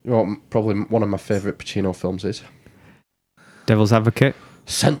probably one of my favourite Pacino films is Devil's Advocate.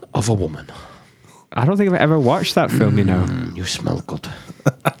 Scent of a Woman. I don't think I've ever watched that film, you know. You smell good.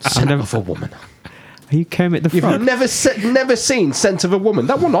 Scent of a Woman. Are you Kermit the Frog? You've never seen Scent of a Woman?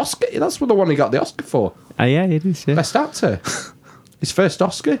 That won Oscar. That's the one he got the Oscar for. Oh, yeah, it is, yeah. Best actor. His first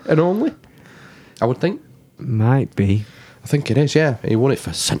Oscar and only. I would think. Might be. I think it is, yeah. He won it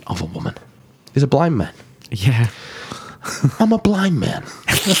for Scent of a Woman. He's a blind man. Yeah. I'm a blind man.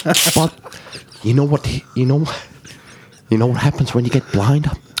 But you know what happens when you get blind?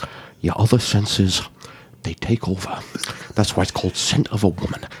 Your other senses, they take over. That's why it's called Scent of a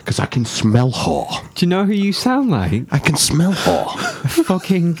Woman, because I can smell her. Do you know who you sound like? I can smell her.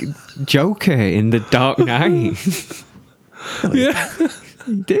 Fucking Joker in The Dark Knight. Yeah.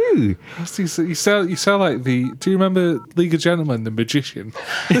 You do. You sound like the... Do you remember League of Gentlemen, the magician?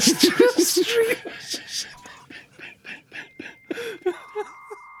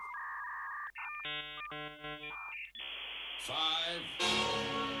 Five,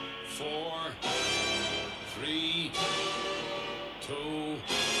 4, 3, 2,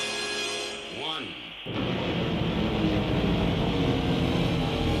 1.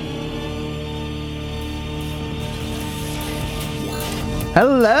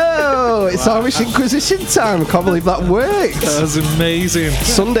 Hello! It's Irish Inquisition time. I can't believe that worked. That was amazing.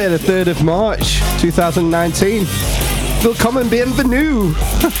 Sunday the 3rd of March, 2019. Willkommen, bienvenue.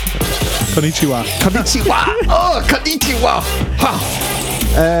 Konnichiwa. Konnichiwa. Oh, konnichiwa. Ha.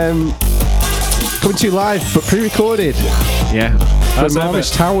 Coming to you live, but pre-recorded Yeah. How's from that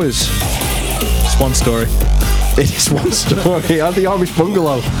Amish bit? Towers. It's one story. It is one story at the Amish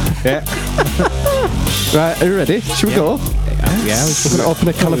Bungalow. Yeah. Right, are you ready? Should we go? Yeah. We're going to open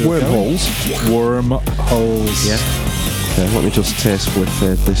a can of wormholes. Wormholes. Yeah. Okay, let me just taste with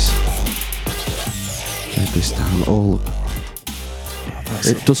this down. Oh,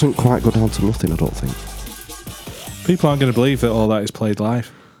 it doesn't quite go down to nothing, I don't think. People aren't going to believe that all that is played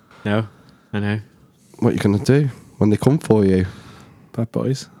live. No, I know. What are you going to do when they come for you? Bad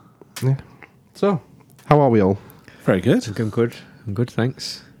boys. Yeah. So, how are we all? Very good. I'm good. I'm good,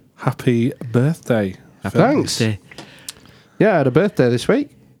 thanks. Happy birthday. Happy Thanks. birthday. Yeah, I had a birthday this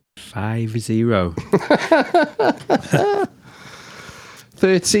week. 5-0.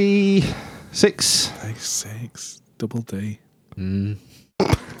 36. 6, double D.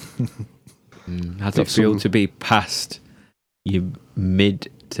 How's it feel to be past your mid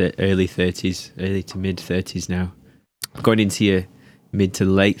to early 30s, early to mid 30s now? Going into your mid to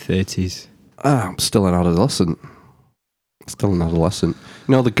late 30s. I'm still an adolescent. You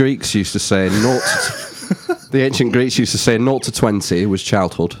know, the Greeks used to say the ancient Greeks used to say 0 to 20 was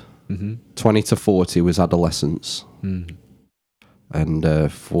childhood, 20 to 40 was adolescence,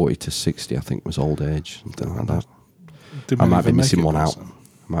 and 40 to 60 I think was old age, something like that. I might be missing one out.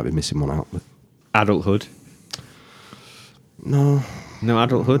 But Adulthood. no,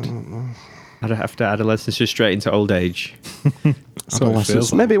 adulthood. After adolescence, just straight into old age.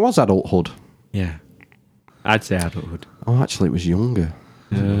 adolescence. Maybe it was adulthood. Yeah. I'd say adulthood. Oh, actually, it was younger.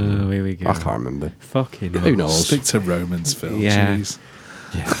 Oh, here we go. I can't remember. Fucking Who knows? Stick to Romans, Phil. Yeah. Jeez.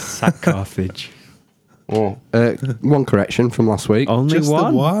 Sack Carthage. Oh, one correction from last week. Only Just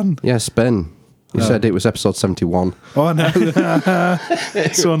one? the one. Yes, Ben. You said it was episode 71. Oh, no.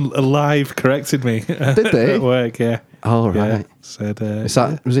 Someone live corrected me. Did they? At work, yeah. Oh, right. Yeah. Said,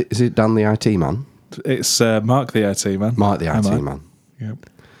 Is it Dan the IT man? it's Mark the IT man. Mark the Hi, IT Mark. man. Yep.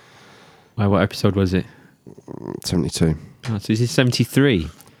 Why, what episode was it? 72. Oh, so this is 73.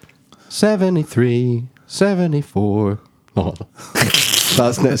 73, 74. Oh.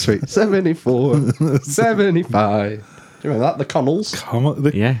 That's next week. 74, 75. Do you remember that? The Connells.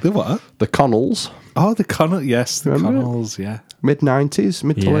 Yeah. The what? The Connells. Oh, the Connell. Yes, the Remember it? Connells, yeah. Mid-90s,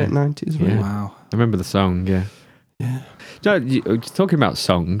 mid to Yeah. late 90s. Yeah. Really. Wow. I remember the song, yeah. Yeah. No, talking about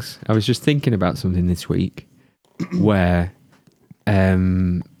songs, I was just thinking about something this week where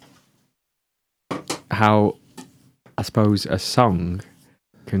how I suppose a song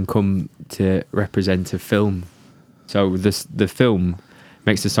can come to represent a film. So the film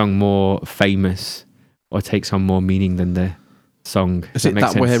makes the song more famous or takes on more meaning than the song. Is Does it make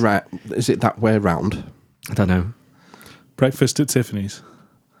that way sense? round? Is it that way round? I don't know. Breakfast at Tiffany's.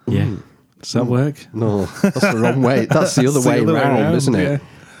 Yeah. Does that work? No, that's the wrong way. That's the other It's the way other way round, round, isn't it? yeah.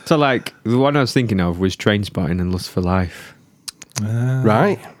 So like the one I was thinking of was Trainspotting and Lust for Life.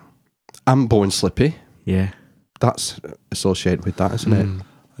 Right. And Born Slippy. Yeah. That's associated with that, isn't it?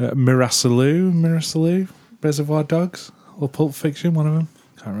 Mirasaloo, Reservoir Dogs, or Pulp Fiction, one of them.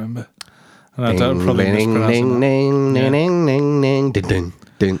 Can't remember. And I don't probably mispronounce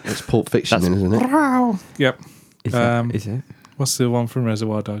It's Pulp Fiction, isn't it? Yep. Is it? What's the one from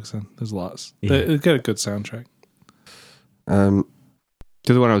Reservoir Dogs then? There's lots. Yeah. They get a good soundtrack. The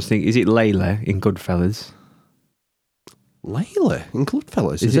other one I was thinking, is it Layla in Goodfellas? Layla in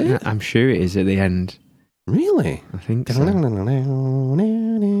Goodfellas, is it? I'm sure it is at the end. Really? I think so. I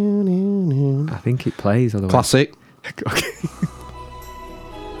think it plays otherwise. Classic. Okay.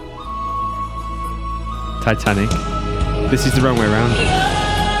 Titanic. This is the wrong way around.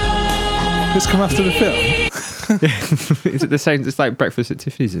 This come after the film? Is it the same? It's like Breakfast at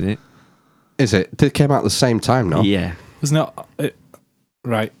Tiffany's, isn't it? Is it? They came out at the same time, no? Yeah. It's not...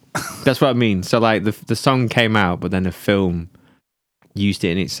 right. That's what I mean. So like the song came out, but then a film used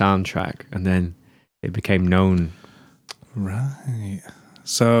it in its soundtrack, and then it became known. Right.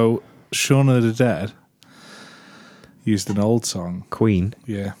 So Shaun of the Dead used an old song. Queen.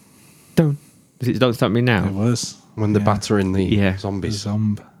 Yeah. Don't Stop Me Now. It was. When they're battering the Yeah. zombies.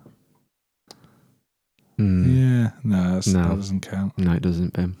 Zomb. Mm. Yeah. No, No. that doesn't count. No, it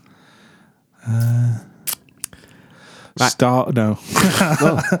doesn't, Ben. Start... No.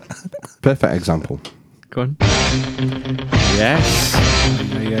 Perfect example. Go on. Yes.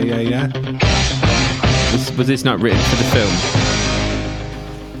 Yeah. Was this not written for the film?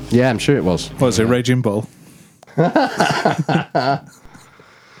 Yeah, I'm sure it was. What was it? Raging Bull?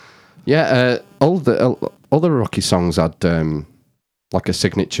 Yeah, all the Rocky songs had like a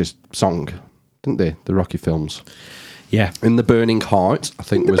signature song, didn't they? The Rocky films. Yeah. In the Burning Heart, I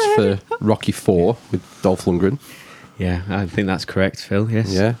think was for Rocky 4 with Dolph Lundgren. Yeah, I think that's correct, Phil.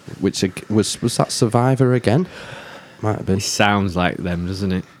 Yes. Yeah, which was that Survivor again? Might have been. It sounds like them,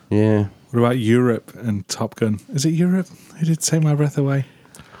 doesn't it? Yeah. What about Europe and Top Gun? Is it Europe? Who did Take My Breath Away?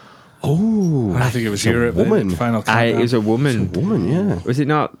 Oh, I think it was it's a Europe. woman. Final It Countdown. was a woman. It's a woman, yeah. Was it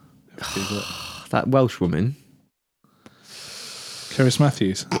not that Welsh woman? Keris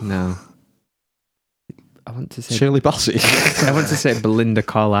Matthews. No. I want to say Shirley Bassey. I want to say Belinda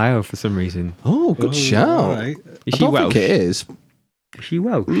Carlisle for some reason. Oh, good shout. all right. Is I she don't Welsh? think it is. Is she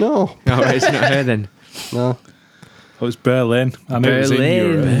Welsh? No. Oh, right, it's not her then. No. Oh, it was Berlin. I know it was in Berlin.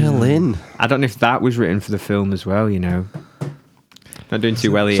 Europe. Berlin. I don't know if that was written for the film as well, you know. Not doing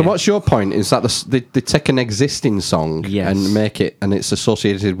too well here. So what's your point? Is that they take an existing song Yes. and make it, and it's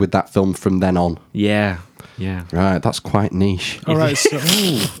associated with that film from then on? Yeah. Yeah. Right, that's quite niche. All right.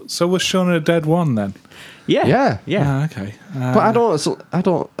 So was Shaun of the Dead 1 then? Yeah. Yeah. Yeah. Ah, okay. But I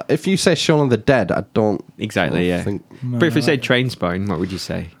don't. If you say Shaun of the Dead, I don't Exactly, yeah. think. But if we say Trainspotting, what would you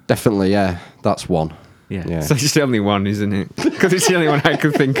say? Definitely, yeah, that's one. Yeah. Yeah. So it's the only one, isn't it? Because it's the only one I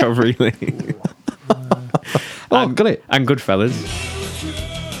could think of, really. Oh, got it. And Goodfellas.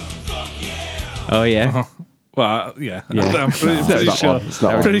 Oh, yeah. Well, yeah. Yeah. I'm pretty not sure. one. It's not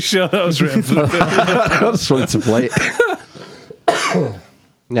I'm one. pretty sure that was written for the film. I just wanted to play it.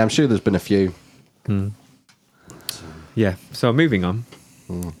 Yeah, I'm sure there's been a few. Yeah. So moving on.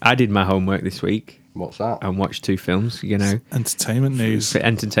 I did my homework this week What's that? and watched 2 films, you know, Entertainment news. for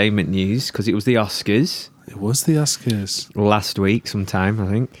entertainment news, because it was the Oscars It was the Oscars. last week sometime, I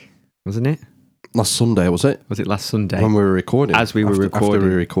think. Wasn't it? Last Sunday, was it? Was it last Sunday? When we were recording. As we were After recording.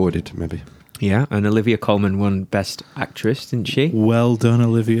 we recorded, maybe. Yeah. And Olivia Colman won Best Actress, didn't she? Well done,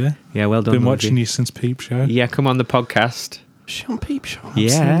 Olivia. Yeah, well done. Been Olivia. watching you since Peep Show. Yeah, come on the podcast. Was she on Peep Show?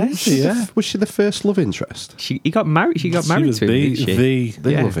 Yes. Yeah. Was she the first love interest? She got married. She got married was to him, didn't she?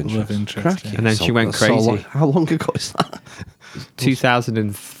 The Yeah. love interest. Love interest, Crikey. yeah. And then she went that's so crazy. long. How long ago is that?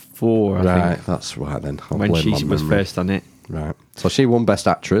 2004, I Right, think, that's right then. I'll when blame she my was memory. first on it. Right. So she won Best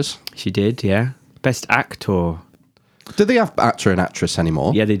Actress. She did, yeah. Best Actor. Do they have actor and actress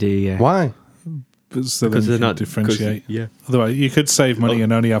anymore? Yeah, they do, yeah. Why? So Because then they're you not can differentiate. Yeah. Otherwise, you could save money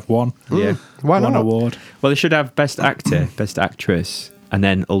and only have one. Yeah. Why One not? award. Well, they should have Best Actor, Best Actress, and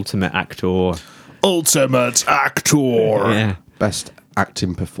then Ultimate Actor. Ultimate actor. Yeah. Best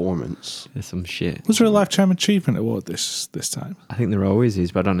acting performance. There's some shit. Was there a Lifetime Achievement Award this time? I think there always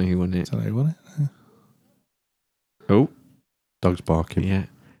is, but I don't know who won it. Don't know who won it. Oh, Dogs barking. yeah.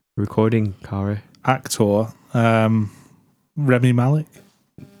 Recording, Cara. Actor. Remy Malik.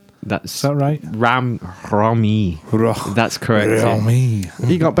 That's Is that right? Rami. That's correct. yeah. Remy.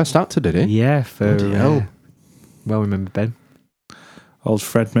 He got Best Actor, did he? Yeah, for Bloody hell. well remembered Ben. Old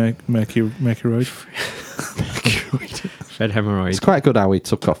Fred Mercury. Fred Hemorrhoid. It's quite good how he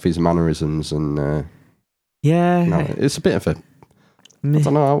took off his mannerisms and Yeah. no, it's a bit of a I Meh.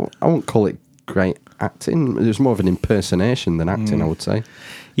 don't know, I won't call it great acting. It was more of an impersonation than acting, I would say.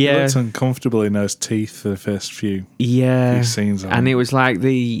 He Yeah. looked uncomfortable in those teeth for the first few Yeah. scenes. And it was like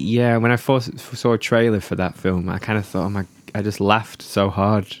when I first saw a trailer for that film, I kind of thought, I just laughed so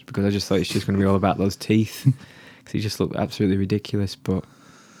hard because I just thought it's just going to be all about those teeth. Because he just looked absolutely ridiculous. But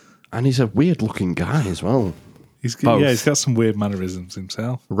And he's a weird looking guy as well. He's Both. he's got some weird mannerisms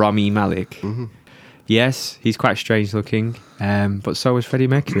himself. Rami Malek. Yes, he's quite strange looking, but so was Freddie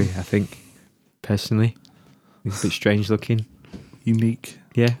Mercury, I think, personally. He's a bit strange looking. Unique.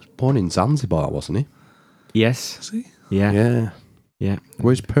 Yeah. Born in Zanzibar, wasn't he? Yes. Is he? Yeah. Yeah. Yeah.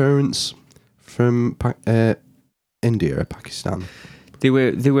 Were his parents from India or Pakistan? There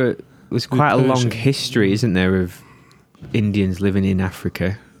was quite a long Persian. history, isn't there, of Indians living in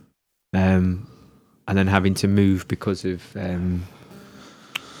Africa, and then having to move because of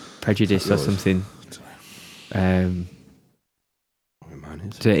prejudice or something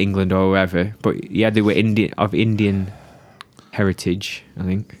to England or wherever. But yeah, they were Indian heritage, I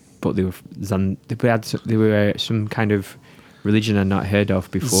think. But they were some kind of religion I'd not heard of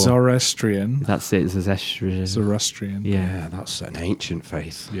before. Zoroastrian. That's it, Zoroastrian. Zoroastrian. Yeah. Yeah, that's an ancient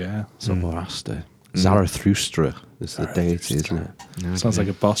faith. Yeah. Zoroaster. Zarathustra is the deity, isn't it? No, I Sounds don't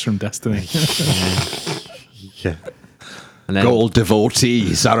like a boss from Destiny. Yeah. And then, Gold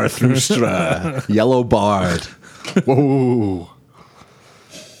devotee, Zarathustra, yellow bard. Whoa.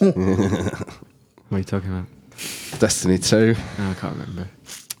 what are you talking about? Destiny 2. Oh, I can't remember.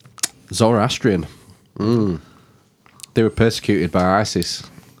 Zoroastrian. They were persecuted by ISIS.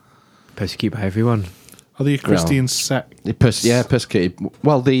 Persecuted by everyone. Are they a Christian sect? They persecuted.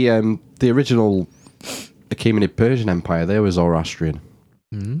 Well, the original Achaemenid Persian Empire, they were Zoroastrian.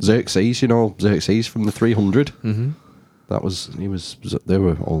 Xerxes, Xerxes from the 300. Mm-hmm. They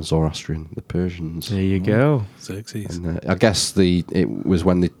were all Zoroastrian, the Persians. There you go. Xerxes. And I guess it was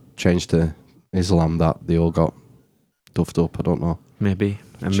when they changed to Islam that they all got duffed up. I don't know. Maybe.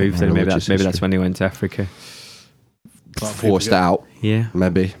 And Check moved my there. Maybe religious that's history. when they went to Africa. Forced out, Yeah.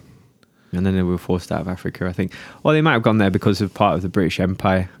 maybe. And then they were forced out of Africa, I think. Or they might have gone there because of part of the British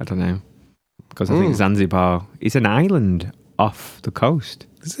Empire. I don't know. Because I think Zanzibar is an island off the coast.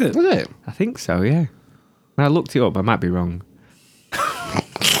 Is it? Was it? I think so, yeah. When I looked it up, I might be wrong.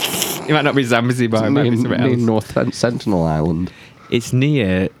 It might not be Zanzibar, it might be somewhere near else. North Sentinel Island. It's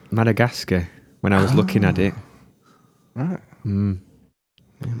near Madagascar when I was looking at it. Right.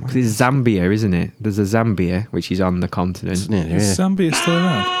 Because it's Zambia, isn't it? There's a Zambia, which is on the continent. It's near Is here. Zambia still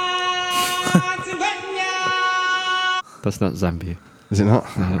around? That's not Zambia. Is it not?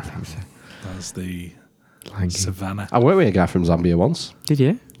 No, I don't think so. That's the Lion King. savannah. I worked with a guy from Zambia once. Did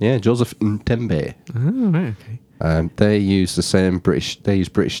you? Yeah, Joseph Ntembe. Oh, right, okay. They use the same British. They use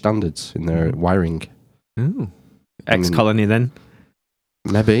British standards in their wiring. Oh. Ex-colony then?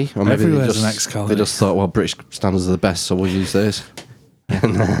 Maybe, or maybe Everywhere's an ex-colony. they just thought, well, British standards are the best, so we'll use theirs.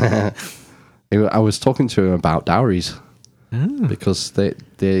 I was talking to him about dowries Oh. because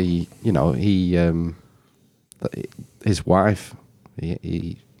his wife,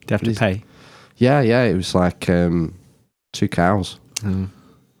 he They have to pay? yeah, it was like 2 cows. Oh.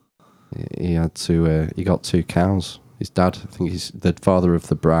 He had to. He got 2 cows. His dad, I think he's the father of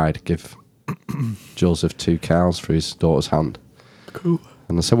the bride, give Joseph 2 cows for his daughter's hand. Cool.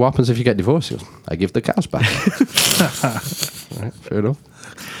 And I said, "What happens if you get divorced?" He goes, "I give the cows back." Right, fair enough.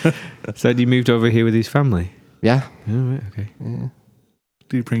 So he moved over here with his family? Yeah. Oh, right, okay.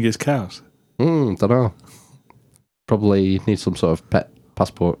 Do you bring his cows? Don't know. Probably need some sort of pet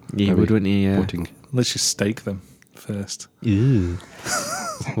passport. Yeah, maybe. wouldn't he? Pudding. Let's just stake them first. Ew.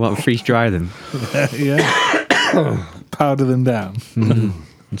 What, freeze dry them Yeah. Powder them down.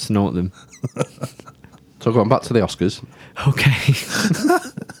 and snort them? So going back to the Oscars. Okay.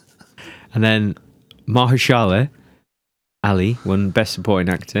 And then Mahershala Ali won Best Supporting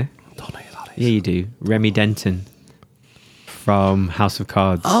Actor. Don't know who that Yeah, you do. Remy Denton from House of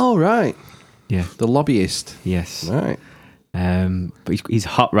Cards. Oh right, Yeah. the lobbyist. Yes. Right. But he's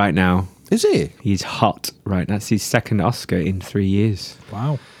hot right now. Is he? He's hot right now. That's his second Oscar in 3 years.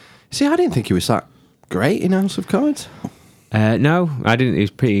 Wow. See, I didn't think he was that great in House of Cards. No, I didn't. He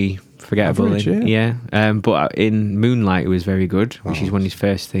was pretty forgettable. Average, yeah. But in Moonlight, it was very good, which is one of his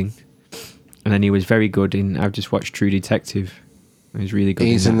first thing. And then he was very good in. I've just watched True Detective. He was really good.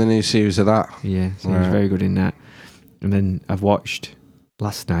 He's in the new series of that. Yeah, so he was Right. very good in that. And then I've watched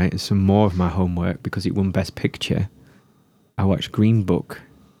last night some more of my homework because it won Best Picture. I watched Green Book.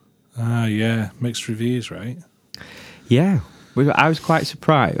 Ah, yeah. Mixed reviews, right? Yeah, I was quite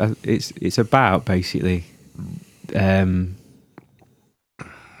surprised. It's about basically this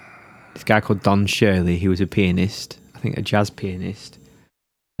guy called Don Shirley. He was a pianist, I think a jazz pianist,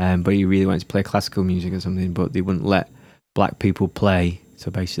 but he really wanted to play classical music or something, but they wouldn't let black people play.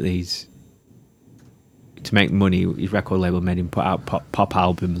 So basically, to make money, his record label made him put out pop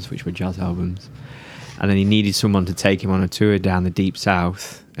albums, which were jazz albums. And then he needed someone to take him on a tour down the Deep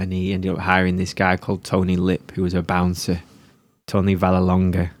South, and he ended up hiring this guy called Tony Lip, who was a bouncer. Tony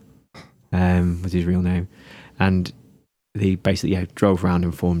Vallelonga was his real name. and they basically drove around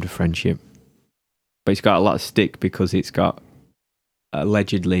and formed a friendship. But it's got a lot of stick because it's got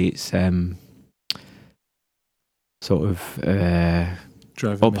allegedly it's sort of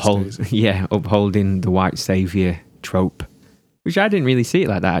Driving Miss Daisy. upholding the white savior trope, which I didn't really see it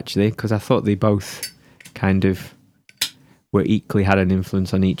like that actually, because I thought they both kind of were equally had an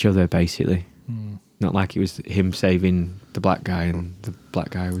influence on each other basically. Not like it was him saving the black guy and the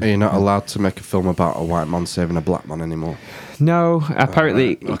black guy was... Are you not allowed to make a film about a white man saving a black man anymore? No,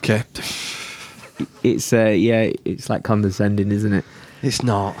 apparently Okay. it's it's like condescending, isn't it? It's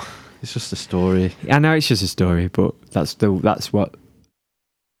not. It's just a story. I know it's just a story, but that's what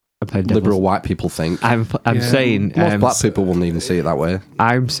I'm playing devil's- Liberal white people think. I'm saying Most black people wouldn't even see it that way.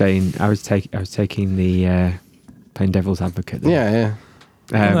 I'm saying I was taking the playing devil's advocate there. Yeah.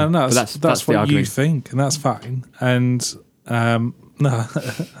 But that's the what you argument. think, and that's fine. And no,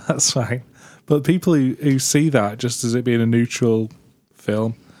 that's fine. But people who see that just as it being a neutral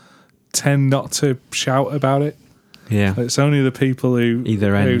film tend not to shout about it. Yeah, It's only the people who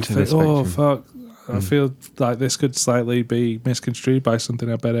Either end who of the think, oh spectrum." fuck, I feel like this could slightly be misconstrued by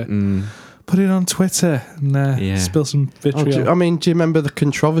something. I better Mm. put it on Twitter and spill some vitriol. Do you remember the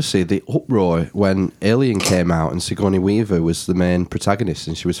controversy, the uproar when Alien came out and Sigourney Weaver was the main protagonist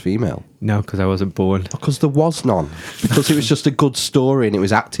and she was female? No, because I wasn't born. Because there was none. Because it was just a good story and it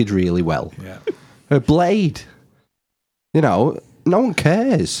was acted really well. Yeah. Her Blade, no one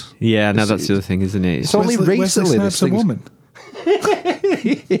cares. Yeah, no, that's the other thing, isn't it? It's only Wesley recently Snipes this a thing's- woman.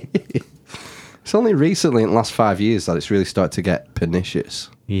 It's only recently in the last 5 years that it's really started to get pernicious.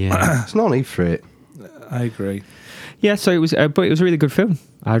 Yeah, There's no need for it. I agree. yeah. So it was, but it was a really good film.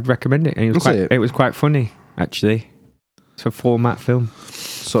 I'd recommend it. And it was Was it? It was quite funny actually. It's a format film.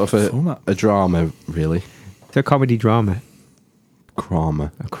 Sort of Format. a drama, really. It's a comedy drama.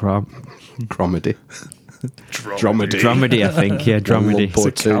 Croma. A crop. Cromedy. Dramedy, I think. Yeah, dramedy. lump or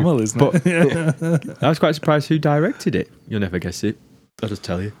It's a camel, isn't it? I was quite surprised who directed it. You'll never guess it. I'll just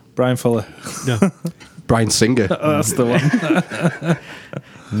tell you. Brian Fuller. No. Brian Singer. Oh, that's the one.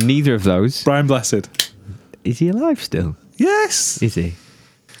 Neither of those. Brian Blessed. Is he alive still? Yes. Is he?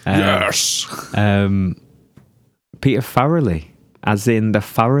 Yes. Peter Farrelly, as in the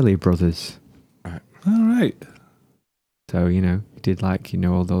Farrelly brothers. All right. So, he did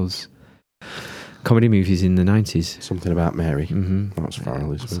all those comedy movies in the 90s. Something about Mary. Mm-hmm. That was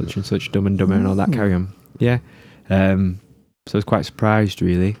Farrelly's. wasn't Such and such, Dumb and Dumber and all that carry on. Yeah. So I was quite surprised,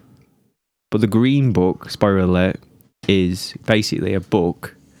 really. But the Green Book, spoiler alert, is basically a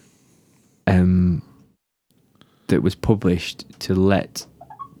book that was published to let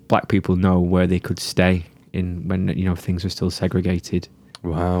black people know where they could stay in when things were still segregated. it?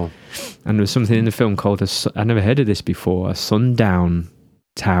 Wow. And there was something in the film called I never heard of this before, a sundown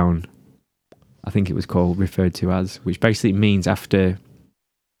town. I think it was referred to as, which basically means after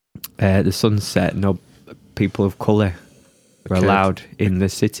the sunset, no people of colour were Okay. allowed in the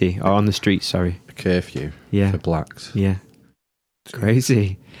city or on the streets. Sorry. A curfew Yeah. for blacks. Yeah.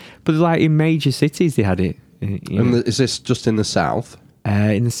 Crazy. But like in major cities, they had it. And is this just in the south?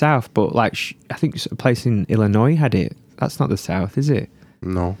 In the south, but like I think a place in Illinois had it. That's not the south, is it?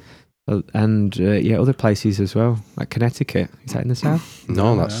 No. And other places as well, like Connecticut. Is that in the south?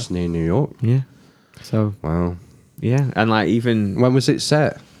 No, that's near New York. Yeah. So Wow. yeah, and like even When was it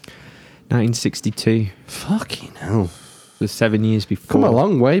set? 1962, Fucking hell. the 7 years before. Come a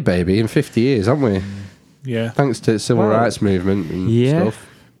long way, baby, in 50 years, haven't we? Yeah. Thanks to the civil Well, rights movement and yeah. stuff.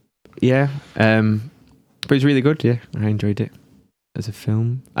 Yeah. But it was really good. Yeah, I enjoyed it as a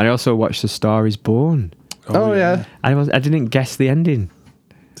film. And I also watched The Star Is Born. Oh, yeah. I didn't guess the ending.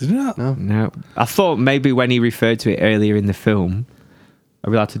 Did you not? No. No, I thought maybe when he referred to it earlier in the film. Are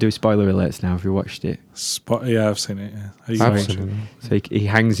we allowed to do spoiler alerts now if you watched it? Yeah, I've seen it. Yeah. Are you I've watching seen it? So he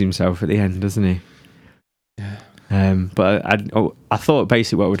hangs himself at the end, doesn't he? Yeah. But I thought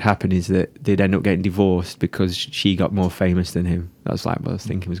basically what would happen is that they'd end up getting divorced because she got more famous than him. That's like what I was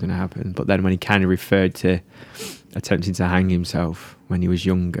thinking was going to happen. But then when he kind of referred to attempting to hang himself when he was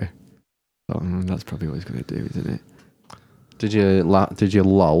younger, I thought, that's probably what he's going to do, isn't it? Did you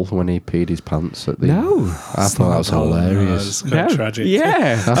lol when he peed his pants at the... No. I thought that was hilarious. It's quite tragic.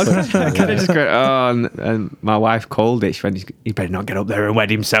 Yeah. That's I kind of just go, and my wife called it. She went, he better not get up there and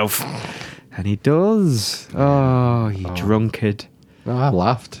wet himself. And he does. Oh, you drunkard. No, I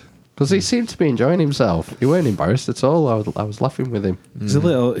laughed. Because he seemed to be enjoying himself. He weren't embarrassed at all. I was laughing with him. He's a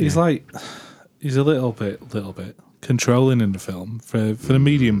little. He's a little bit controlling in the film for the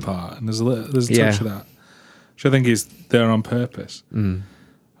medium part, and there's a touch of that, which I think is there on purpose.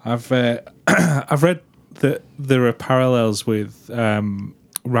 I've read that there are parallels with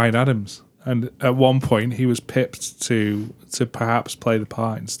Ryan Adams And at one point, he was pipped to perhaps play the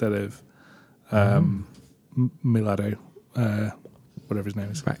part instead of Milado, whatever his name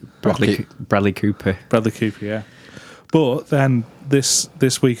is. Right. Rocket. Bradley Cooper. Bradley Cooper, yeah. But then this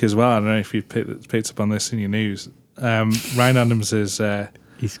week as well, I don't know if you picked up on this in your news, Ryan Adams is...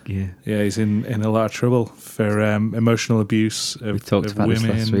 He's he's in a lot of trouble for emotional abuse of, We talked of about this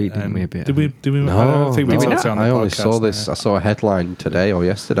women. last week, didn't and- we, a bit? Did we? No, I don't think we no. talked on the I only podcast, saw this. no. I saw a headline today or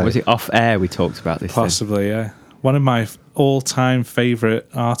yesterday. Was it off air? We talked about this. then? Possibly, yeah. One of my all-time favourite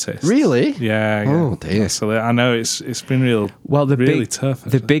artists. Really? Yeah. Oh, dear. So I know it's been Well, the really big tough.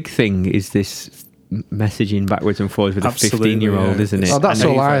 the actually. big thing is this messaging backwards and forwards with Absolutely, a 15-year-old, yeah. isn't it? Oh, that's I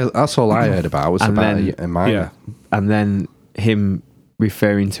know all. you've- That's all I heard about. Was And about then- a minor. Yeah. And then him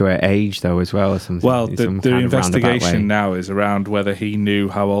referring to her age, though, as well, or something. Well, in the some kind of roundabout investigation way. now is around whether he knew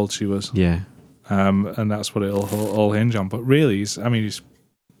how old she was, Yeah. and that's what it'll all hinge on. But really, his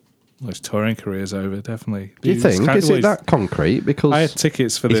touring career's over, definitely. Do you He's think? kind Is of- it that concrete? Because I had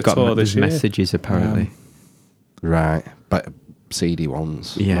tickets for He's the got tour this his year. messages, apparently. right, but CD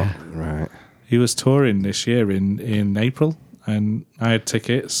ones. Yeah. not- right. He was touring this year in April, and I had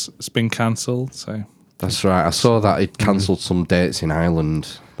tickets. It's been cancelled, so That's right. I saw that he'd cancelled some dates in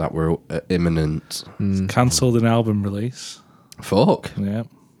Ireland that were imminent. cancelled an album release. Fuck. Yeah.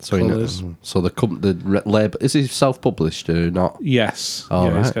 So Colours. the label is he self-published or not? Yes. Oh,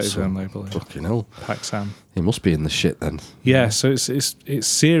 yeah, he's right, got his so- own label. Yeah. Fucking hell. Paxam. He must be in the shit then. Yeah, so it's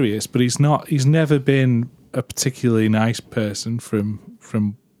serious, but he's not. He's never been a particularly nice person from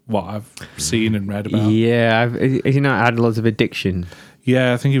what I've seen and read about. Yeah, has he not had lots of addiction?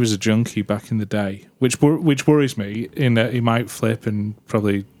 Yeah, I think he was a junkie back in the day, which worries me in that he might flip and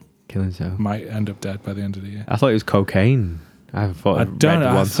probably Kill himself. might end up dead by the end of the year. I thought it was cocaine. I thought I don't know.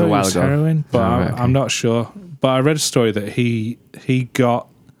 I once thought a it while was ago. heroin, but Oh, right, okay. I'm not sure. But I read a story that he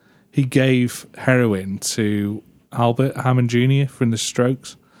gave heroin to Albert Hammond Jr. from the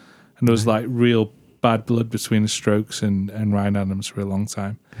Strokes, and there was like real bad blood between the Strokes and Ryan Adams for a long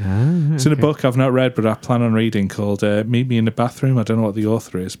time. It's in a book I've not read, but I plan on reading called "Meet Me in the Bathroom." I don't know what the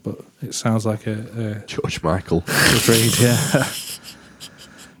author is, but it sounds like a George Michael. good read. Yeah.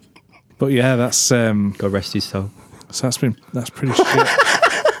 But yeah, that's God rest his soul. so that's pretty shit.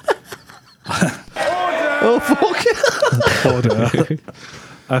 Oh fuck! Order.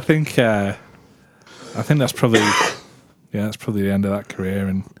 I think that's probably the end of that career,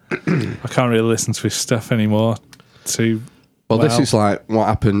 and I can't really listen to his stuff anymore. Well, this is like what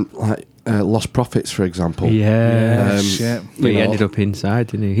happened, like Lost Prophets, for example. Yeah. shit. But he you know. ended up inside,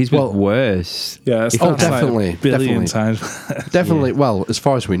 didn't he? He's Well- worse. Yeah, it's Oh, that's like definitely, a billion definitely. times. Definitely. Well, as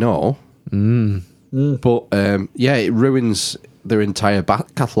far as we know. But yeah, it ruins their entire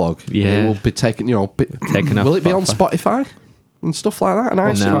back catalogue. Yeah. It will be taken. Taken off Will it be on Spotify. Spotify and stuff like that? And No,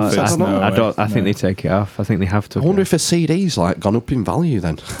 iTunes? I don't know. I think they take it off. I think they have to. I wonder if a CD's like gone up in value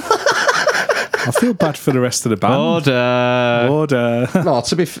then. I feel bad for the rest of the band. Order. No,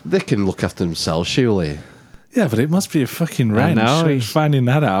 they can look after themselves, surely. Yeah, but it must be a fucking wrench. know. Finding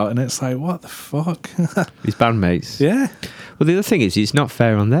that out, and it's like, what the fuck? His bandmates. Yeah. Well, the other thing is, it's not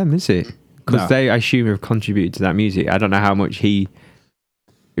fair on them, is it? Because No. they, I assume, have contributed to that music. I don't know how much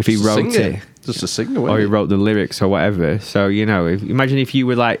if he wrote it, Just a singer, or he wasn't wrote the lyrics or whatever. So imagine if you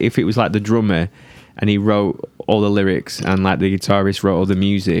were if it was like the drummer, and he wrote all the lyrics, and like the guitarist wrote all the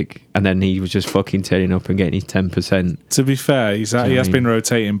music, and then he was just fucking turning up and getting his 10%. To be fair, he what I has mean? been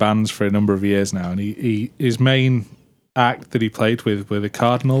rotating bands for a number of years now, and his main act that he played with were the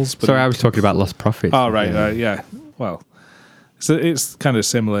Cardinals. But Sorry, I was talking about Lost Prophets. Oh right, yeah. Well, so it's kind of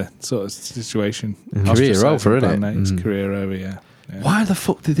similar sort of situation. Career Ostracised over, band innit? names, Career over, yeah. it? Why the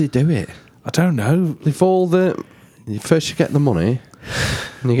fuck did they do it? I don't know. They've all first you get the money,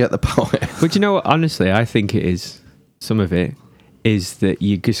 and you get the power. But you know what? Honestly, I think it is. Some of it is that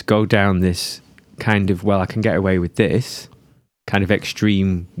you just go down this kind of, well, I can get away with this kind of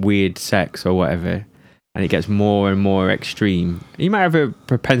extreme, weird sex or whatever, and it gets more and more extreme. You might have a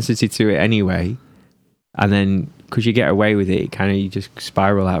propensity to it anyway, and then because you get away with it, you just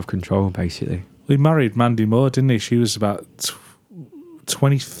spiral out of control, basically. He married Mandy Moore, didn't he? She was about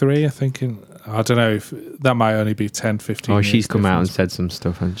 23, I think. I don't know if that might only be 10, 15 Oh, years she's come out and difference. said some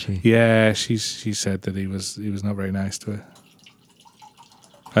stuff, hasn't she? Yeah, she said that he was not very nice to her.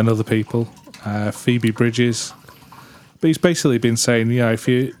 And other people. Phoebe Bridges. But he's basically been saying, if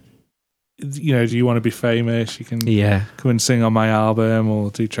do you want to be famous? You can Yeah. come and sing on my album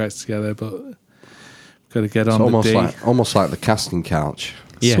or do tracks together, but got to get It's on the D. almost like the casting couch,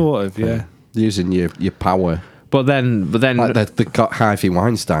 Yeah. Sort of, yeah. using your power. But then, Like the Harvey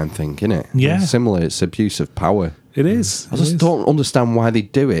Weinstein thing, innit? Yeah. Similar, it's abuse of power. It is. I just don't understand why they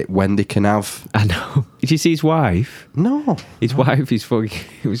do it when they can have. I know. Did you see his wife? No, His wife is fucking.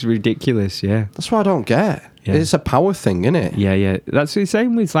 It was ridiculous. Yeah. that's what I don't get. Yeah. It's a power thing, isn't it? Yeah, yeah. That's the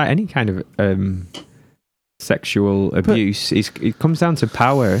same with like any kind of sexual abuse. It comes down to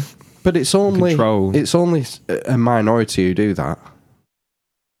power. But it's only Control. it's only a minority who do that.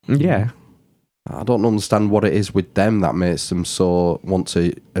 Yeah. I don't understand what it is with them that makes them so want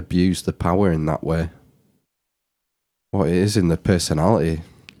to abuse the power in that way. What it is in their personality.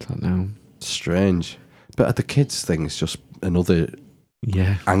 I don't know. Strange. But the kids thing is just another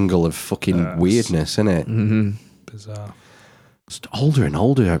Yeah. angle of fucking Yes. weirdness, isn't it? Mm-hmm. Bizarre. Just older and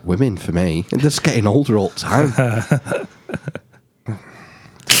older women for me. They're just getting older all the time.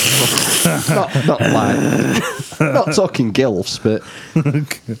 not like, not talking gilfs, but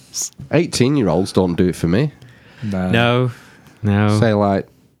 18-year-olds don't do it for me. No. Say like,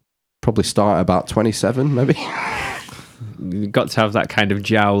 probably start at about 27, maybe. You've got to have that kind of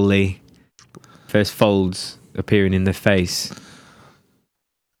jowly first folds appearing in the face.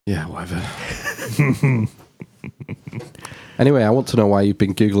 Yeah, whatever. Anyway, I want to know why you've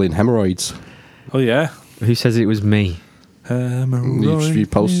been Googling hemorrhoids. Oh yeah. Who says it was me? You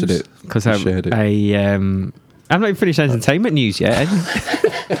posted it. Because You shared it. I'm not even finished entertainment news yet.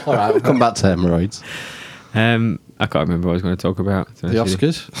 All right, we'll come back to hemorrhoids. I can't remember what I was going to talk about. The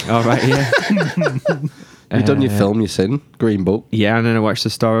Oscars. All right, yeah. You've done your film, you've seen Green Book. Yeah, and then I watched The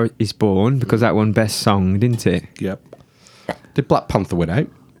Star Is Born because that won Best Song, didn't it? Yep. Did Black Panther win out?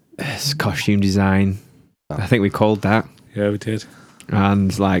 It's costume design. I think we called that. Yeah, we did.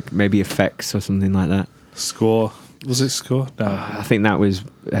 And like maybe effects or something like that. Score. Was it score? No. I think that was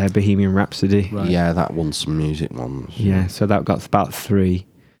Bohemian Rhapsody. Right. Yeah, that won some music ones. Yeah, so that got about 3.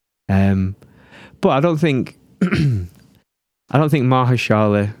 But I don't think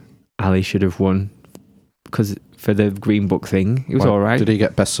Mahershala Ali should have won because for the Green Book thing, it was Why- all right. Did he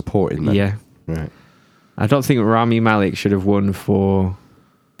get best support in there? Yeah, Right. I don't think Rami Malek should have won for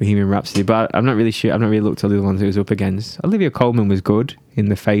Bohemian Rhapsody, but I'm not really sure. I've not really looked at the other ones he was up against. Olivia Colman was good in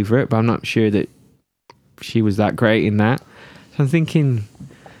The Favourite, but I'm not sure that she was that great in that. So I'm thinking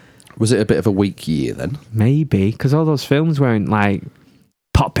Was it a bit of a weak year then? maybe because all those films weren't like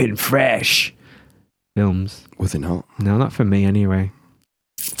popping fresh films. Was it not? No, not for me anyway.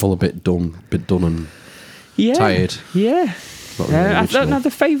 All a bit done and Yeah, tired. Yeah. Not really I original. don't know. The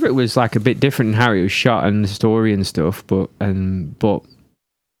Favourite was like a bit different in how it was shot and the story and stuff, but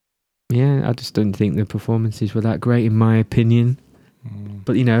yeah, I just don't think the performances were that great in my opinion.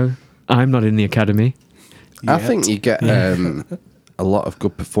 But you know, I'm not in the academy. I think you get a lot of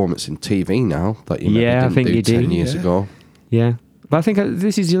good performance in TV now that you maybe Yeah, I didn't think do you do. 10 years Yeah. ago. Yeah, but I think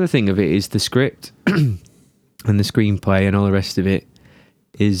this is the other thing of it is the script and the screenplay and all the rest of it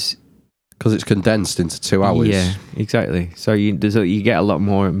is Because it's condensed into 2 hours. Yeah, exactly. So you get a lot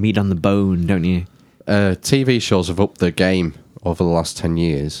more meat on the bone, don't you? TV shows have upped their game over the last 10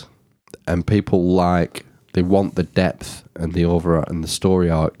 years. And people they want the depth and the story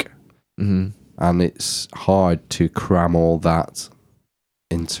arc. Mm-hmm. And it's hard to cram all that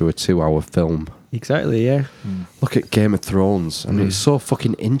into a 2-hour film. Exactly. Yeah. Look at Game of Thrones. I mean, it's so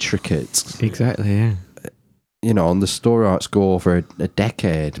fucking intricate. Exactly. Yeah. You know, and the story arcs go over a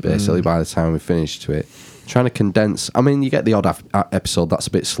decade, basically, by the time we finish to it. Trying to condense... I mean, you get the odd episode that's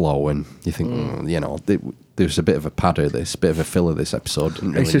a bit slow, and you think, you know, there's a bit of a padder this, bit of a filler this episode.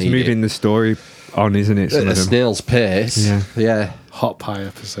 Didn't really It's just need moving it. the story on, isn't it? Some At a of them. snail's pace. Yeah. Yeah. Hot pie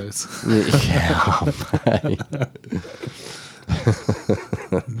episodes.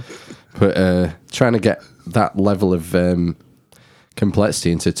 But trying to get that level of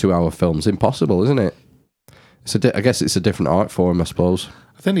complexity into 2-hour films impossible, isn't it? I guess it's a different art form, I suppose.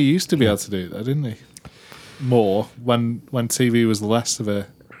 I think he used to be able to do that, didn't he? More when TV was less of a.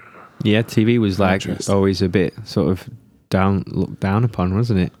 Yeah, TV was like Interesting. always a bit sort of looked down upon,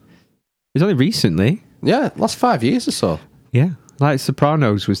 wasn't it? It was only recently. Yeah, last 5 years or so. Yeah. Like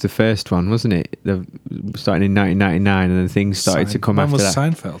Sopranos was the first one, wasn't it? Starting in 1999 and then things started to come when after was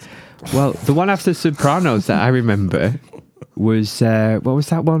that. Seinfeld? Well, the one after Sopranos that I remember was, what was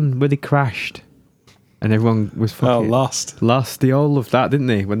that one where they crashed? And everyone was Oh, fucking Lost. lost. They all loved that, didn't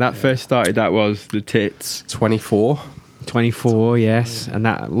they? When that first started, that was the tits. 24. 24, yes. And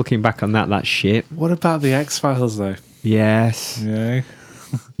that, looking back on that, that's shit. What about the X-Files though? Yes. Yeah.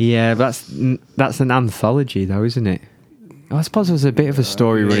 Yeah, that's an anthology though, isn't it? I suppose there was a bit of a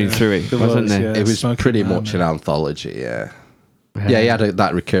story running through it, There wasn't was, there? yeah. It was Smoking pretty Man, much an anthology, yeah. Yeah, he had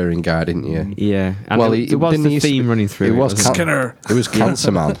that recurring guy, didn't you? Yeah, and Well, there was didn't he the used to theme be- running through. It was wasn't Skinner. It was Cancer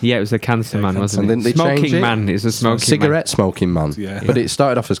Man. Yeah, it was the Cancer Man, wasn't And it? then they Smoking changed it. Man is a smoking Cigarette smoking man. Yeah. But it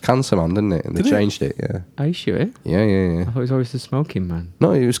started off as Cancer Man, didn't it? And they Did it? changed it. Yeah. Man. Are you sure? Yeah. I thought it was always the Smoking Man.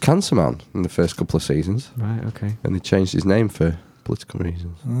 No, it was Cancer Man in the first couple of seasons, Right. Okay. and they changed his name for political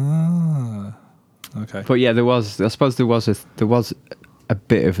reasons. Ah, okay. But yeah, there was. I suppose there was a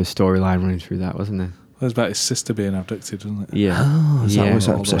bit of a storyline running through that, wasn't there? It was about his sister being abducted, wasn't it? Yeah. Oh, is that yeah. what his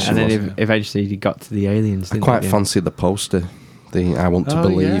obsession And then was? eventually he got to the aliens. I Didn't quite he? fancy the poster. The I want to Oh,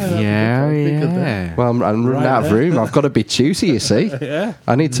 believe. yeah. Yeah. That'd be good Yeah. Well, I'm running Right out of there. room. I've got to be choosy, you see. Yeah.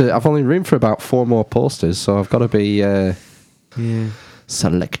 I need to. I've only room for about 4 more posters, so I've got to be Yeah.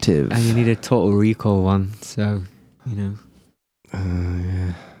 selective. And you need a Total Recall one, so you know.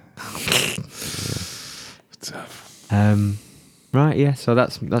 Yeah. Right. Yeah. So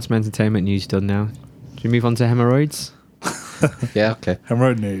that's my entertainment news done now. Should we move on to hemorrhoids? Yeah. Okay.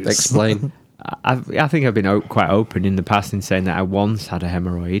 Hemorrhoid news. Explain. I think I've been quite open in the past in saying that I once had a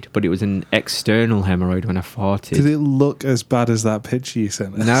hemorrhoid, but it was an external hemorrhoid when I farted. Did it look as bad as that picture you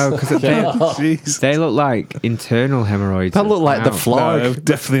sent us? No, because Jeez. they look like internal hemorrhoids. That looked like the Wow. flag. No,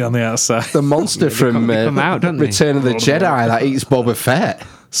 definitely on the outside. The monster from they come out, don't they? Return of the Jedi that eats Boba Fett.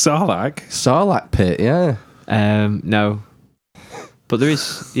 Sarlacc. Sarlacc pit, yeah. No, but there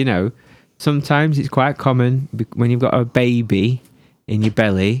is, sometimes it's quite common when you've got a baby in your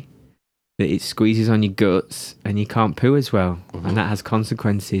belly that it squeezes on your guts and you can't poo as well, and that has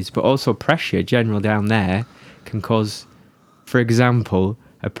consequences. But also pressure, general down there, can cause, for example,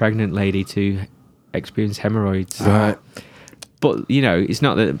 a pregnant lady to experience hemorrhoids. Right. But it's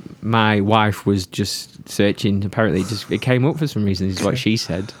not that my wife was just searching. Apparently, it came up for some reason. Is what she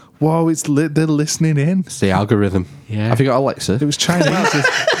said. Whoa, they're listening in. It's the algorithm. Yeah. Have you got Alexa? It was Chinese.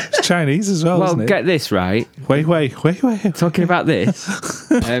 It's Chinese as well, Well, isn't it? get this right. Wait. Talking about this,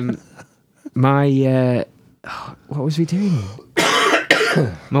 what was we doing?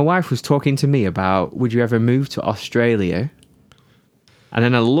 My wife was talking to me about, would you ever move to Australia? And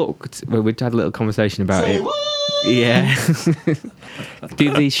then I looked, we'd had a little conversation about it. Yeah.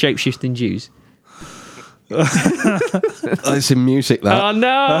 Do these shape-shifting Jews? Oh, it's in music, that. Oh,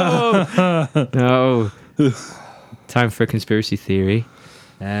 no! No. Time for a conspiracy theory.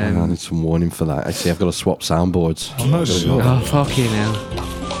 I need some warning for that. Actually, I've got to swap soundboards. I'm not sure. Oh, fucking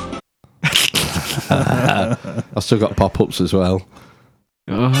hell. I've still got pop-ups as well.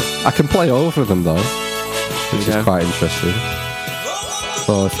 Oh, I can play over them, though, which Yeah. is quite interesting.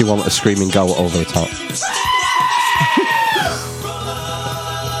 So if you want a screaming go over the top.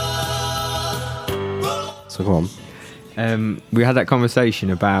 So go on. we had that conversation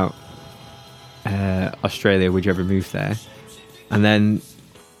about Australia. Would you ever move there? And then,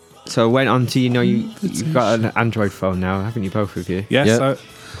 so I went on to you've got an Android phone now, haven't you? Both of you. Yes. Yeah.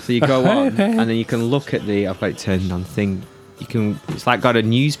 So you go on, and then you can look at I've got it turned on thing. You can. It's like got a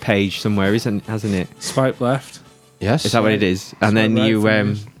news page somewhere, hasn't it? Swipe left. Yes. Is that what it is? And then right you for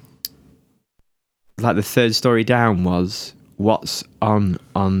news. like the third story down was what's on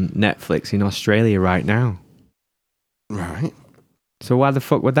Netflix in Australia right now. Right. So why the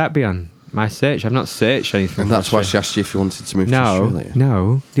fuck would that be on my search? I've not searched anything. And for that's why Australia. she asked you if you wanted to move to Australia.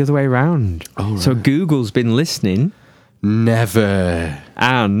 No, the other way around. Oh, So right. Google's been listening, Never.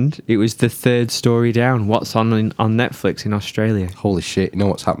 and it was the third story down. What's on Netflix in Australia? Holy shit. You know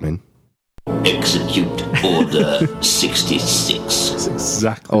what's happening? Execute Order 66. That's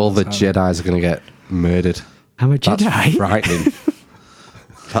exactly All the what's happening. Jedis are going to get murdered. I'm a That's Jedi. frightening.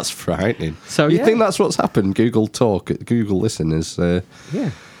 That's frightening. So, you yeah. think that's what's happened? Google Talk, Google listeners. Yeah.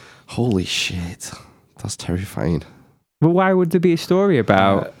 Holy shit. That's terrifying. Well, why would there be a story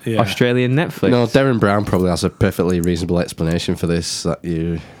about yeah. Australian Netflix? No, Darren Brown probably has a perfectly reasonable explanation for this. That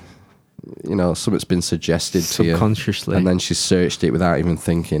something's been suggested to you. Subconsciously. And then she searched it without even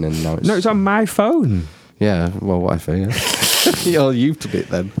thinking, and now it's... No, it's on my phone. Yeah, well, whatever, yeah. You're used to it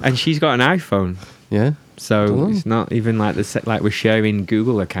then. And she's got an iPhone. Yeah. So Dunno. it's not even like like we're sharing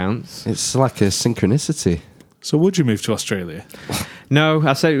Google accounts. It's like a synchronicity. So would you move to Australia? No,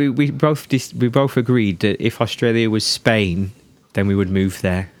 I said we both agreed that if Australia was Spain, then we would move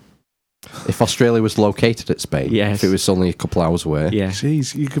there. If Australia was located at Spain, Yes. if it was only a couple hours away. Yeah.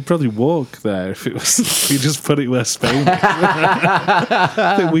 Jeez, you could probably walk there if it was. If you just put it where Spain.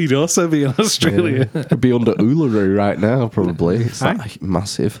 I think we'd also be in Australia. It'd be under Uluru right now, probably. It's that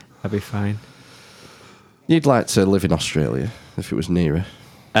massive. That'd be fine. You'd like to live in Australia if it was nearer.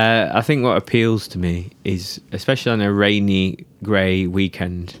 I think what appeals to me is, especially on a rainy, grey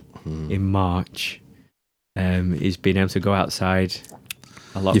weekend in March, is being able to go outside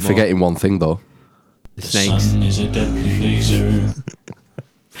a lot You're more. forgetting one thing, though. The snakes. Sun is a deadly laser.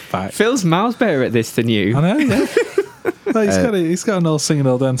 Fact. Phil's miles better at this than you. I know, yeah. Well, he's got an all singing,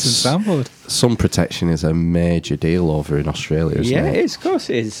 all dancing soundboard. Sun protection is a major deal over in Australia, isn't Yeah, it? it is. Of course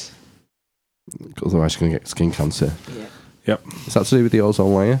it is. Otherwise, you're going to get skin cancer. Yep. Is that to do with the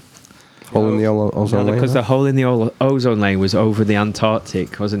ozone layer? Hole in the ozone layer? Because the hole in the ozone layer was over the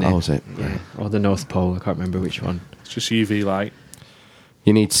Antarctic, wasn't it? Oh, was it? Yeah. Or the North Pole. I can't remember which one. It's just UV light.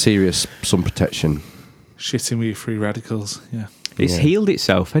 You need serious sun protection. Shitting with your free radicals. Yeah. It's Yeah. healed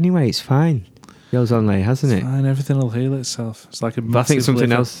itself anyway. It's fine. The ozone layer, hasn't it? Fine, everything will heal itself. It's like a But I think massive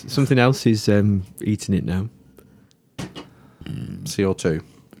liver. something else is eating it now. CO2.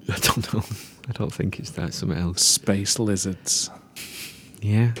 I don't know. I don't think it's that. Something else. Space lizards.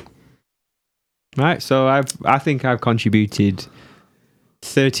 Yeah. Right. So I think I've contributed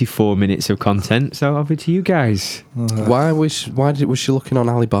 34 minutes of content. So over to you guys. Why was she looking on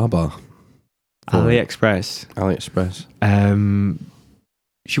Alibaba? AliExpress. AliExpress.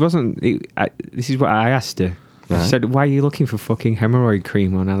 She wasn't. This is what I asked her. I Right. said, "Why are you looking for fucking hemorrhoid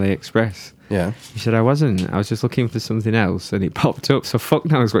cream on AliExpress?" Yeah. She said, "I wasn't. I was just looking for something else, and it popped up." So fuck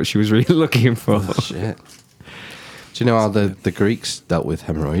knows what she was really looking for. Oh, shit. Do you know how the Greeks dealt with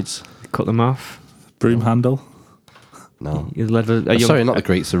hemorrhoids? Cut them off. Broom handle. No. You let a young, Sorry, not the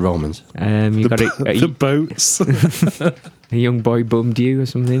Greeks, the Romans. You got The boats. a young boy bummed you or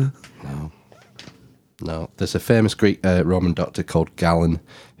something. No. There's a famous Greek Roman doctor called Galen,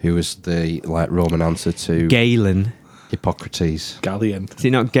 who was the Roman answer to Galen. Hippocrates. Galleon. Is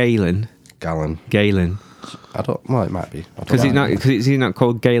it not Galen? Galen. Galen. I don't. Well, it might be. Because it's not. Because it's not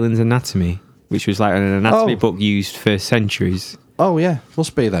called Galen's Anatomy, which was like an anatomy Oh. book used for centuries. Oh yeah,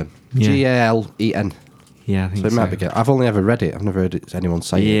 must be then. Yeah. Galen. Yeah, I think So it might be. I've only ever read it. I've never heard anyone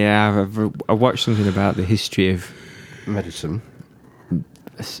say it. Yeah, I watched something about the history of Medicine.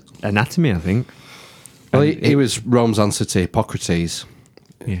 anatomy, I think. Well, And he was Rome's answer to Hippocrates.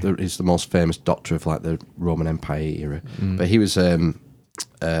 Yeah. He's the most famous doctor of the Roman Empire era. Mm. But he was a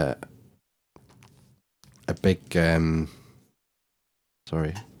big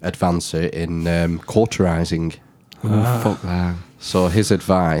advancer in cauterizing. Fuck that. So his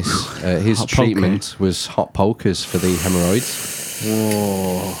advice, his Hot poker. treatment was hot pokers for the hemorrhoids.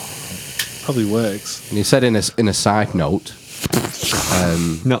 Whoa. Probably works. And he said in a side note,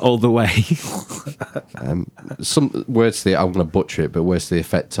 Not all the way. some words that I'm going to butcher it, but words to the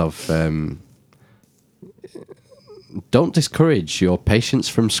effect of don't discourage your patients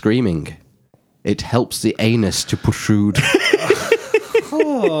from screaming. It helps the anus to protrude.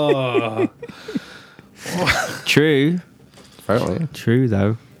 True. Apparently. True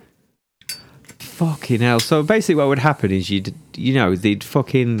though. Fucking hell. So basically what would happen is they'd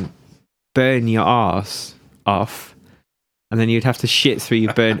fucking burn your arse off and then you'd have to shit through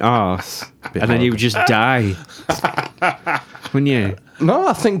your burnt arse and then you would just die. Wouldn't you? No,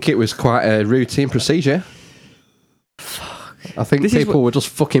 I think it was quite a routine procedure. I think This is people were just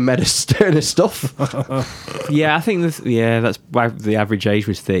fucking made of sterner stuff. Yeah, I think that's why the average age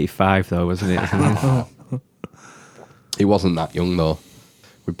was 35 though, wasn't it? He wasn't that young though.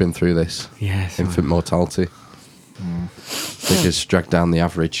 We've been through this. Yes. Infant mortality. Figures drag down the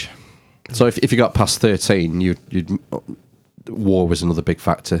average. So if you got past 13, you'd war was another big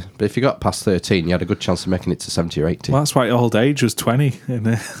factor. But if you got past 13, you had a good chance of making it to 70 or 80. Well, that's why old age was 20 in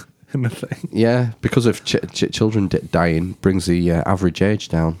the thing. Yeah, because of children dying brings the average age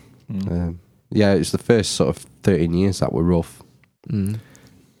down. Yeah, it's the first sort of 13 years that were rough.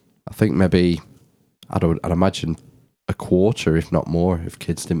 I think maybe I'd imagine a quarter, if not more, of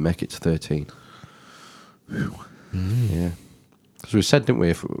kids didn't make it to 13. Yeah, because we said, didn't we?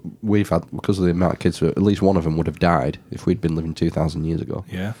 If we've had, because of the amount of kids, at least one of them would have died if we'd been living 2,000 years ago,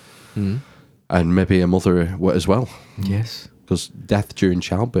 Yeah. and maybe a mother as well. Yes. Because death during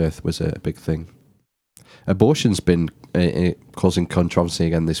childbirth was a big thing. Abortion's been causing controversy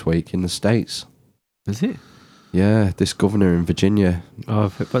again this week in the States. Is it? Yeah, this governor in Virginia, Oh,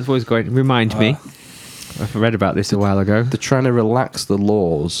 that's always going. Remind me. I read about this a while ago. they're trying to relax the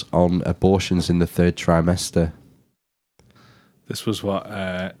laws on abortions in the third trimester. This was what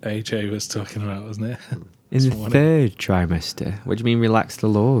AJ was talking about, wasn't it? In the This morning. third trimester. What do you mean relax the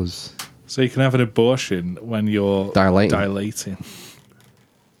laws? So you can have an abortion when you're Dilating.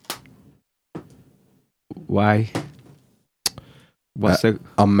 Why? What's the...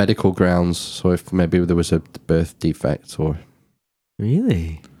 On medical grounds, so if maybe there was a birth defect or...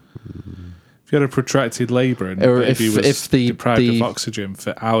 Really? If you had a protracted labour and Or the baby if was the- deprived the- of oxygen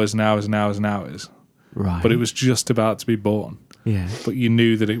for hours and hours and hours and hours, Right. but it was just about to be born, Yeah. but you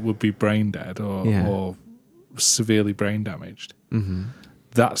knew that it would be brain dead Yeah. or severely brain damaged,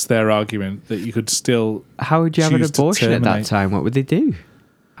 that's their argument, that you could still. How would you have an choose to abortion at that terminate. time? What would they do?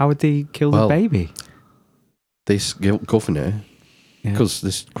 How would they kill the Well, baby? This governor, Yeah. because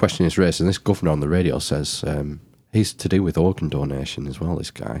this question is raised, and this governor on the radio says he's to do with organ donation as well,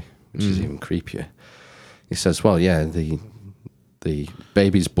 this guy, which is even creepier. He says, well, yeah, the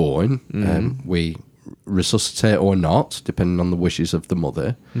baby's born, we resuscitate or not, depending on the wishes of the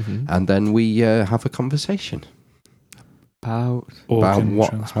mother, and then we have a conversation About about Organ how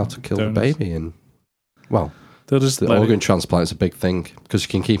transplant to kill donors. the baby. And, well, They'll just the let organ it- transplant is a big thing, because you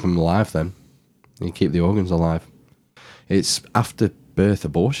can keep them alive then. You keep the organs alive. It's after birth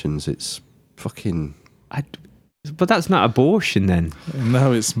abortions, it's fucking... but that's not abortion then.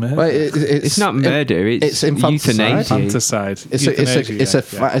 No, it's murder. Well, It's not murder. It's infanticide. euthanasia. Infanticide.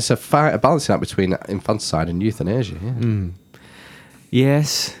 It's a fight, a balancing act between infanticide and euthanasia. Yeah.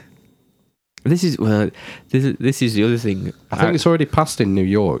 Yes. This is the other thing. I think it's already passed in New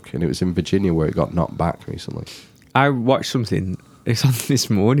York, and it was in Virginia where it got knocked back recently. I watched something. It's on this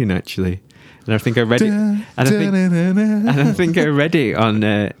morning actually, and I think I read it. And I think I read it on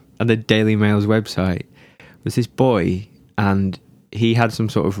the Daily Mail's website. It was this boy, and he had some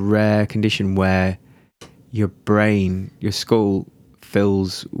sort of rare condition where your brain, your skull,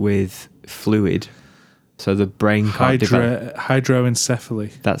 fills with fluid, so the brain can't develop.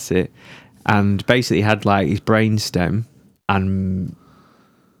 Hydroencephaly. That's it. And basically he had like his brain stem, and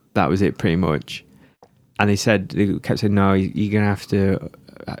that was it pretty much. And they kept saying, no, you're going to have to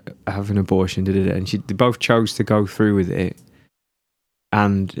have an abortion. And they both chose to go through with it.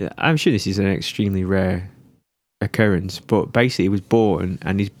 And I'm sure this is an extremely rare occurrence, but basically he was born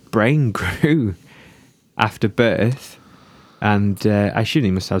and his brain grew after birth. And I assume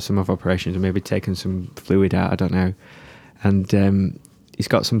he must have some other operations or maybe taken some fluid out, I don't know. And he's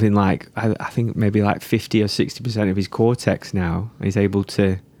got something like, I think maybe like 50 or 60% of his cortex now. He's able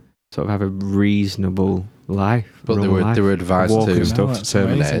to sort of have a reasonable life. But they normal were life, advised walk to and stuff. That's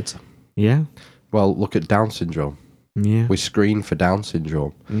terminate. amazing. Yeah. Well, look at Down syndrome. Yeah. We screen for Down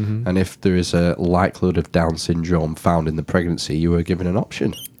syndrome, Mm-hmm. and if there is a likelihood of Down syndrome found in the pregnancy, you are given an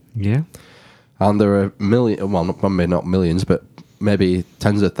option. Yeah. And there are maybe not millions, but maybe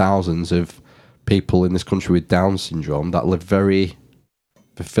tens of thousands of people in this country with Down syndrome that live very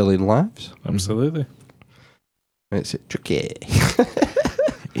fulfilling lives. Absolutely. It's tricky.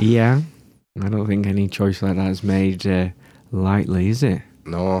 Yeah. I don't think any choice like that is made lightly, is it?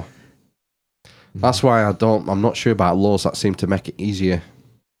 No. That's why I'm not sure about laws that seem to make it easier.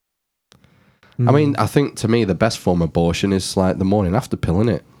 I mean, I think to me the best form of abortion is like the morning after pill,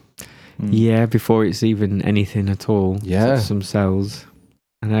 innit? Yeah, before it's even anything at all. Yeah. Some cells.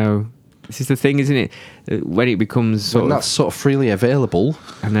 I know. This is the thing, isn't it? When it becomes When that's sort of freely available,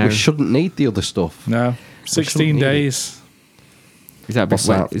 I know. we shouldn't need the other stuff. No. 16 need it. days. Is that What's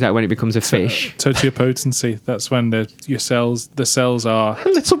when, that? is that when it becomes a fish? Totipotency. That's when the cells are.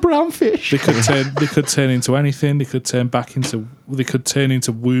 Little brown fish. They could turn into anything. They could turn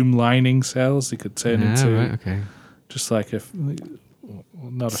into womb lining cells. They could turn into Right, okay. just like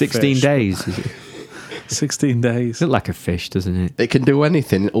not a 16 fish. days. Is it? 16 days. It looks like a fish, doesn't it? It can do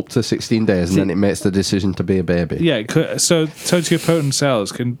anything up to 16 days, and then it makes the decision to be a baby. Yeah. So totipotent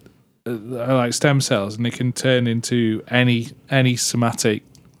cells can are like stem cells, and they can turn into any somatic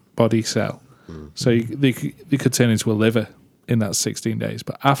body cell. So they could turn into a liver in that 16 days.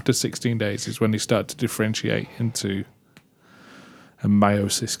 But after 16 days is when they start to differentiate into a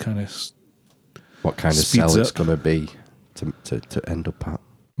meiosis kind of. What kind of Speeds cell it's up. going to be to end up at.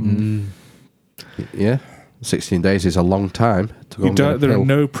 Yeah. 16 days is a long time to go and get a There are pill.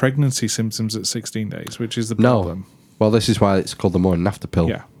 no pregnancy symptoms at 16 days, which is the No. problem. Well, this is why it's called the morning after pill.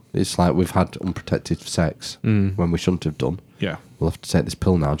 Yeah. It's like we've had unprotected sex when we shouldn't have done. Yeah. We'll have to take this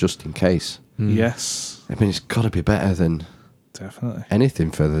pill now just in case. Yes, I mean, it's got to be better than definitely. anything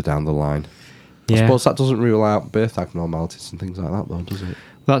further down the line. I Yeah. suppose that doesn't rule out birth abnormalities and things like that, though, does it?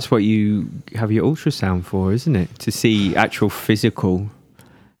 That's what you have your ultrasound for, isn't it? To see actual physical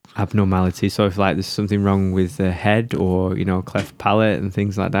abnormalities. So if like there's something wrong with the head or, a cleft palate and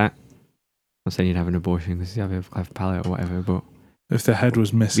things like that. I'm not saying you'd have an abortion because you have a cleft palate or whatever, but If the head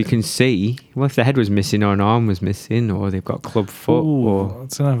was missing. we can see, well, if the head was missing or an arm was missing or they've got club foot or... I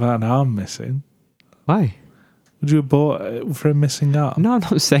don't know about an arm missing. Why? Would you abort for a missing arm? No, I'm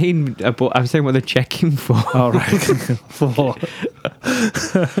not saying abort. I'm saying what they're checking for. All right. For.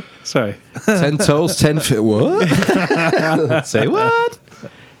 Sorry. 10 toes, 10 feet. What? Say what?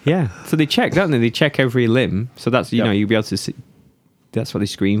 Yeah. So they check, don't they? They check every limb. So that's, you'll be able to see. That's what they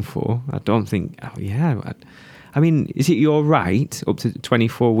screen for. I don't think... Oh, yeah. I mean, is it your right up to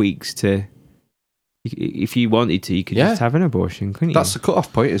 24 weeks to If you wanted to, you could Yeah. just have an abortion, couldn't you? That's the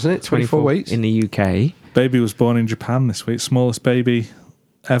cut-off point, isn't it? 24 weeks. in the UK. Baby was born in Japan this week. Smallest baby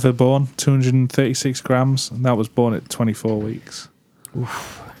ever born, 236 grams, and that was born at 24 weeks.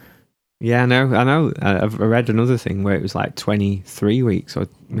 Yeah, I know. I've read another thing where it was like 23 weeks or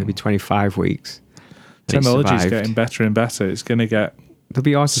maybe 25 weeks. and it Technology's survived. getting better and better. It's going to get There'll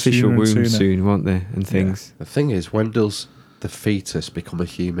be artificial sooner and wombs sooner. soon, won't there? And things. The thing is, when does the fetus become a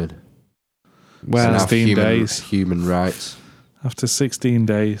human? Well, And have 16 days. Human rights. after 16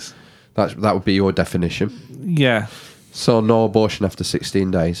 days. That would be your definition. Yeah. So no abortion after 16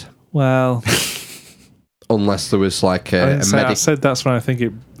 days, Well, unless there was like I a didn't say- I medic. said that's when I think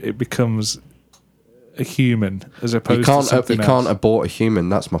it becomes a human as opposed You to can't something you else. can't abort a human.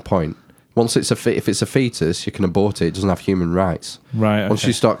 That's my point. Once it's if it's a fetus, you can abort it. It doesn't have human rights. Right. Once okay.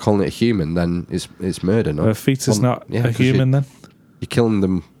 you start calling it a human, then it's murder. No, A fetus Well, not yeah, a 'cause human then? You're killing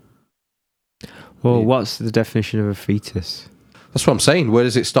them. well, what's the definition of a fetus? That's what I'm saying. Where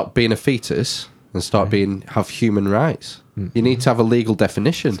does it stop being a fetus and start being have human rights? You need to have a legal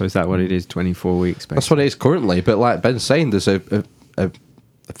definition. So is that what it is? 24 weeks, basically? That's what it is currently. But like Ben's saying, there's a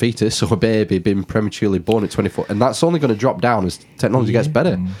fetus or a baby being prematurely born at 24, and that's only going to drop down as technology gets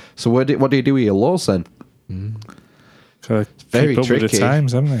better. So what do you do with your laws then? Gotta very keep up with tricky. the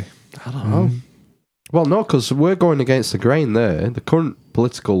times, haven't they? I don't know. Well, no, because we're going against the grain there. The current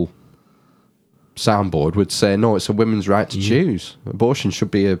political soundboard would say, no, it's a women's right to choose. Abortion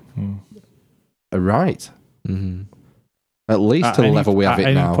should be a right. Mm-hmm. At least At to the any- level we have at it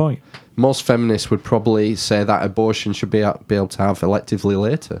any now. point. Most feminists would probably say that abortion should be able to have electively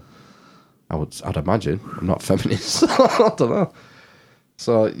later. I'd imagine. I'm not a feminist. I don't know.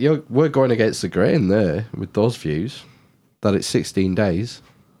 So we're going against the grain there with those views that it's 16 days.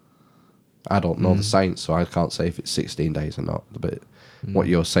 I don't know the science, so I can't say if it's 16 days or not. But what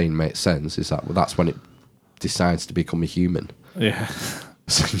you're saying makes sense. Is that's when it decides to become a human, Yeah.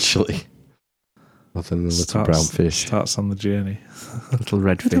 essentially. Other than the little brown fish. Starts on the journey. Little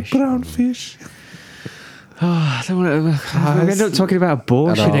red Little fish. brown fish. Oh, I don't want to. We end up talking about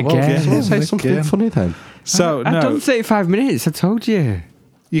abortion I know, well, again. so say something Again. funny then. So I've no, done 35 minutes. I told you.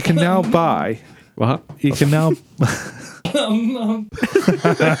 you can now buy. What? You can now.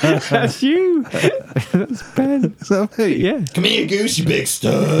 That's you. That's Ben. Is that me? Yeah, Come here, goose, you big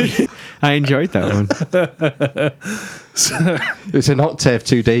stud. I enjoyed that one. It's an octave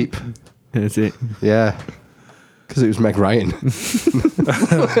too deep. That's it. Yeah. Because it was Meg Ryan. Her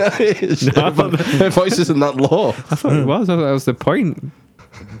voice isn't that low. I thought it was. I thought that was the point.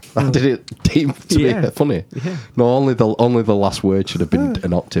 I did it deep to Yeah. be funny. Yeah. No, only the last word should have been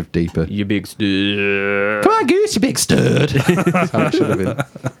an octave deeper. You big stud. Come on, goose, you big stud. That's how it should have been.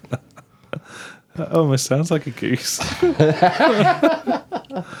 That almost sounds like a goose.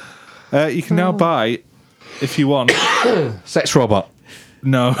 You can now buy, if you want. Sex robot.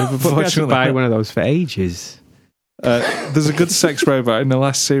 No, But we had to unfortunately. buy one of those for ages. There's a good sex robot in the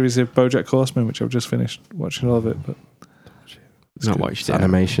last series of BoJack Horseman, which I've just finished watching all of it. But Not watched It's it.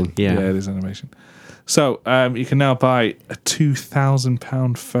 animation. yeah, Yeah. it is animation. So you can now buy a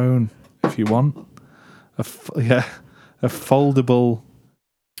 £2,000 phone if you want. A foldable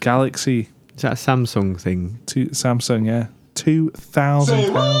Galaxy Is that a Samsung thing? Samsung. Yeah,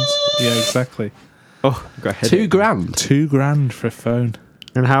 £2,000. Yeah, exactly. Oh, got a headache. 2 grand. £2,000 for a phone.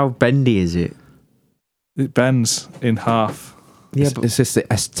 And how bendy is it? It bends in half. Yeah, Is this the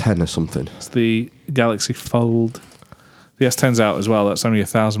S10 or something? It's the Galaxy Fold. The S10's out as well. That's only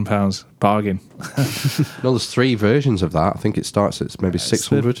 £1,000 bargain. No, there's 3 versions of that. I think it starts at maybe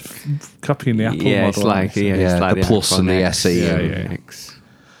 600. Copying the Apple yeah, model. it's like aren't they? it's like the Plus iPhone and the X. SE. Yeah, and- yeah. X.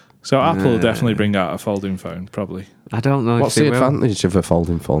 So Apple will definitely bring out a folding phone, probably. I don't know. What's if the they will. advantage of a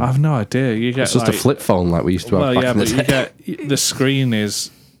folding phone? I have no idea. You get It's just a flip phone like we used to have Well, back yeah, in the but day. you get the screen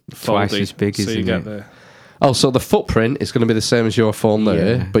is Twice folding, as big, so you isn't get it? the Oh, so the footprint is going to be the same as your phone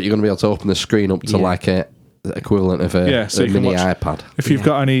there, Yeah. but you're going to be able to open the screen up to Yeah. like the equivalent of a, so a you can mini watch- iPad. If you've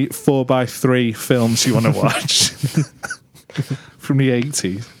got any 4x3 films you want to watch from the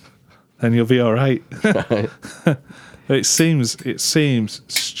 80s, then you'll be all right. It seems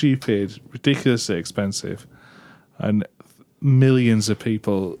stupid, ridiculously expensive, and millions of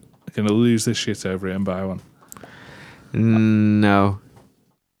people are going to lose their shit over it and buy one. No.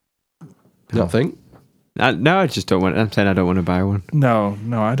 You don't think? No, I just don't want. I'm saying I don't want to buy one. No,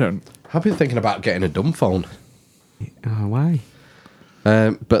 I don't. I've been thinking about getting a dumb phone, Oh, why?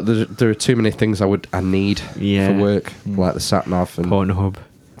 but there are too many things I need Yeah. for work, like the sat nav and Pornhub.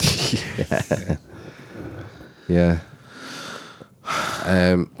 yeah,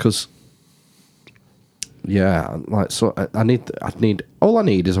 because like so I need all I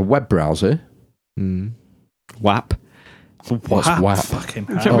need is a web browser WAP. What's WAP? Fucking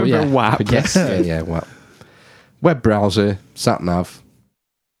Do you hell. remember WAP? Yes, yeah, WAP. Web browser, sat nav,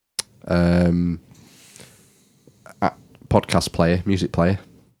 podcast player, music player.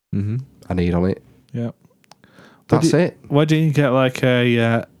 Mm-hmm. I need on it. Yeah. That's it. Why didn't you get like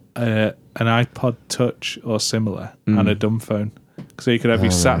an iPod Touch or similar and a dumb phone? So you could have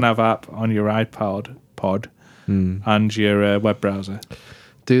your sat nav app on your iPod and your web browser.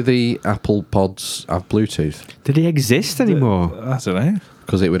 Do the Apple Pods have Bluetooth? Did he exist anymore? I don't know.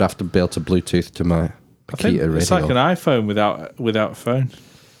 Because it would have to be able to Bluetooth to my I think Akita radio. it's like an iPhone without a phone.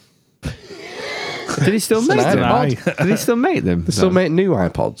 Did he still make an them? eye. Did he still make them? They still make new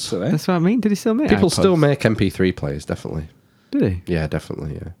iPods. That's what I mean. Did he still make People iPods? still make MP3 players, definitely. Did he? Yeah,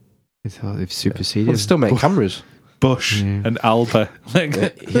 definitely, yeah. I thought they've Well, superseded. they still make cameras. Bush Yeah. and Alba.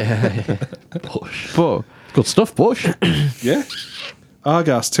 Yeah. Bush. But Good stuff, Bush. Yeah.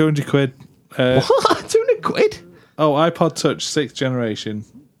 Argos, 200 quid. What? 200 quid? Oh, iPod Touch 6th generation,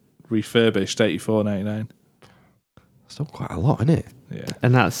 refurbished, $84.99. Still quite a lot, isn't it? Yeah.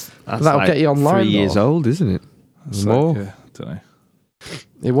 and that's That'll like get you online, 3 years though. old, isn't it? That's More. like, I don't know.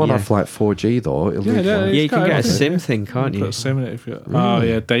 It won't Yeah. have like 4G though. It'll Yeah, need yeah, like- Yeah, you It's can got get a everything. SIM thing, can't Put you? a SIM in it if you. Oh Really?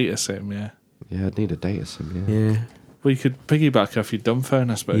 yeah, data SIM. Yeah. Yeah, I'd need a data SIM, yeah. Yeah, Well, you could piggyback off your dumb phone,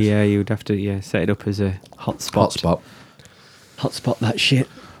 I suppose. yeah. You would have to set it up as a hotspot. Hotspot. That shit.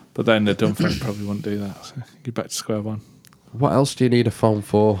 But then the dumb phone probably wouldn't do that. So you're back to square one. What else do you need a phone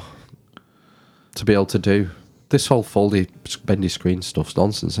for to be able to do? This whole foldy, bendy screen stuff's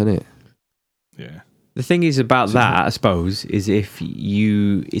nonsense, isn't it? Yeah. The thing is about that, I suppose, is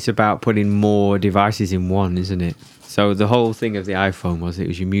it's about putting more devices in one, isn't it? So the whole thing of the iPhone was it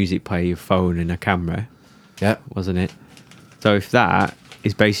was your music player, your phone, and a camera, Yeah. wasn't it? So if that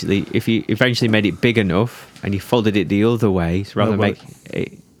is basically, if you eventually made it big enough and you folded it the other way, so rather No, than make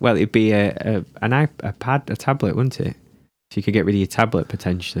it, well, it'd be a tablet, wouldn't it? So you could get rid of your tablet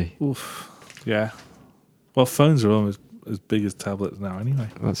potentially. Oof. Yeah. Well, phones are almost as big as tablets now, anyway.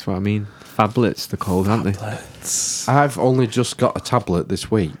 That's what I mean. Phablets, they're called, aren't they? Tablets. I've only just got a tablet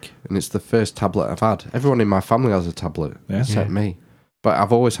this week, and it's the first tablet I've had. Everyone in my family has a tablet, Yeah. except me. But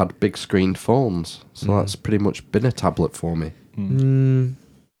I've always had big screened phones, so that's pretty much been a tablet for me.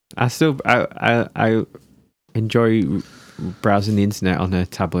 I enjoy browsing the internet on a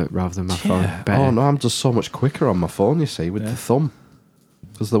tablet rather than my phone. Better. Oh no, I'm just so much quicker on my phone, you see, with the thumb.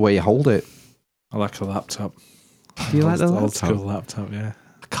 Because the way you hold it. I like a laptop. Do you like the Old laptop? school laptop, yeah.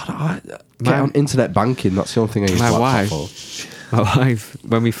 God, I get on internet banking, that's the only thing I use My a laptop wife. for. My wife,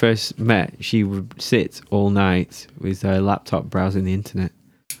 when we first met, she would sit all night with her laptop browsing the internet.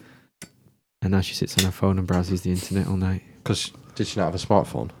 And now she sits on her phone and browses the internet all night. Because did she not have a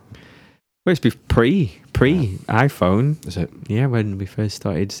smartphone? Well, it's pre iPhone. Is it? Yeah, when we first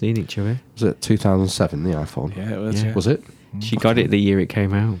started seeing each other. Was it 2007, the iPhone? Yeah, it was. Yeah. Yeah. Was it? She got it the year it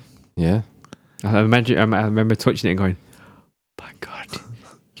came out. Yeah. I remember touching it and going, oh my God,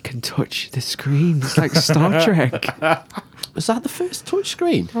 you can touch the screen. It's like Star Trek. Was that the first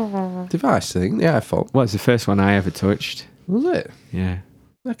touchscreen device thing, the iPhone? Well, it's the first one I ever touched. Was it? Yeah.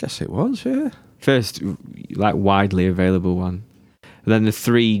 I guess it was, yeah. First, like, widely available one. And then the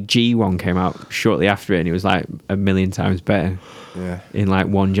 3G one came out shortly after it, and it was like a million times better Yeah. in like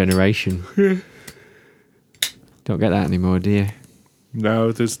one generation. Don't get that anymore, do you?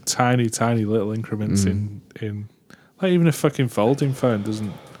 No, there's tiny little increments in like even a fucking folding phone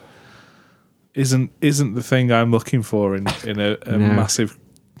isn't the thing I'm looking for in a No. massive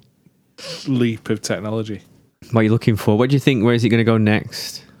leap of technology. What are you looking for? What do you think? Where is it going to go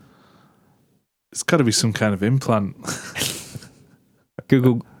next? It's got to be some kind of implant.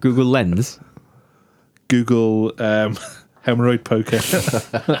 Google Lens. Google hemorrhoid poker.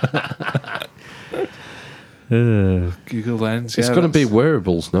 Google Lens. It's yeah, going to be that's-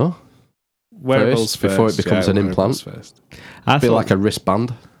 wearables, no? wearables first, before it becomes an wearables implant. First. I Be thought, like a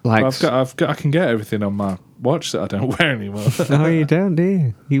wristband. like, I've got. I can get everything on my watch that I don't wear anymore. no, you don't, do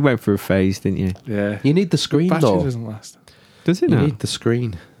you? You went for a phase, didn't you? Yeah, You need the screen, battery though. doesn't last Does it You not? need the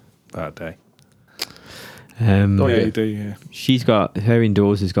screen. that day. Oh, yeah, yeah. you do. Yeah, She's got, her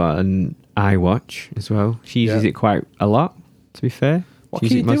indoors has got an iWatch as well. She uses Yeah. it quite a lot, to be fair. What She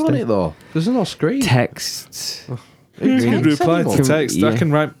can you uses do most on days. it, though? There's no screen. Texts. you can Text reply anymore. to text. Yeah. I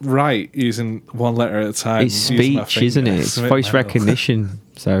can write using one letter at a time. It's using my speech, isn't it? fingers. It's a bit voice mental. recognition.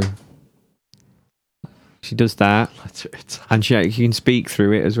 So she does that. And she can speak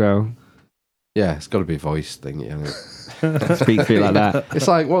through it as well. Yeah, it's got to be a voice thing, yeah. Speak through it like that. It's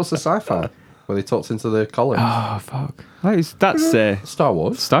like, what's the sci-fi? Where they talked into the collar. Oh, fuck. That's Star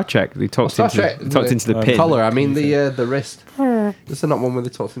Wars. Star Trek. They talked, Star Trek. into the pin. Collar, I mean the wrist. Is there not one where they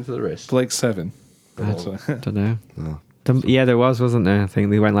talked into the wrist? Blake 7. I don't know. No. Yeah, there wasn't there? I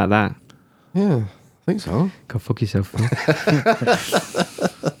think they went like that. Yeah, I think so. Go fuck yourself.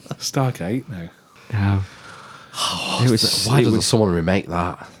 Stargate, no. No. It was. Why it doesn't was someone remake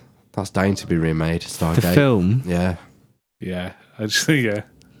that? That's dying to be remade. Stargate. the film. Yeah, Yeah, I just think, yeah.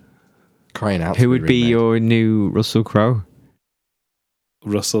 crying out. Who to would be remade. your new Russell Crowe?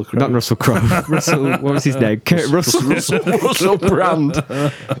 Russell Crowe. Not Russell Crowe. Russell. What was his name? Kurt Russell. Russell Brand?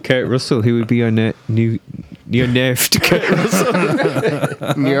 Kurt Russell. Who would be your new nerfed Kurt Russell?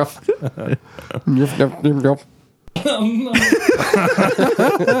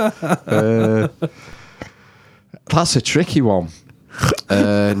 That's a tricky one.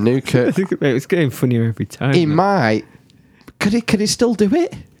 New Kurt. It's getting funnier every time. He might. Could he still do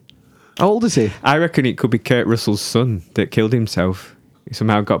it? How old is he? I reckon it could be Kurt Russell's son that killed himself. He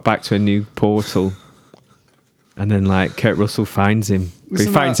somehow got back to a new portal, and then like Kurt Russell finds him. But he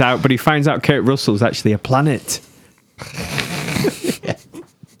finds out Kurt Russell's actually a planet.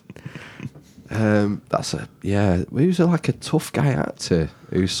 That's a Who's like a tough guy actor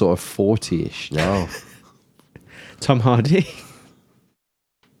who's sort of 40ish now? Tom Hardy.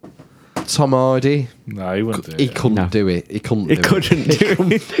 Tom Hardy. No, he wouldn't do He it. couldn't No. do it. He couldn't. He do couldn't do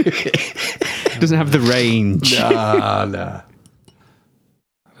it. Doesn't have the range. Nah.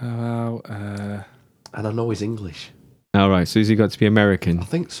 And I know he's English. All right, so has he got to be American? I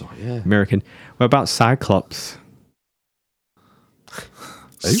think so. Yeah. American. What about Cyclops?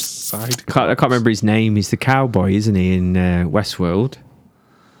 Side. I can't remember his name. He's the cowboy, isn't he, in Westworld?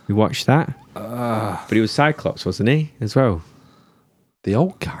 We watched that. But he was Cyclops, wasn't he, as well? The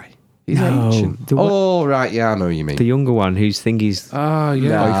old guy. He's No, ancient. the Oh right, yeah, I know what you mean. The younger one whose thingy's... Oh, yeah.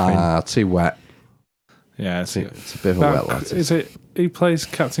 Nah, too wet. Yeah, It's a bit of a wet lad. Is it? He plays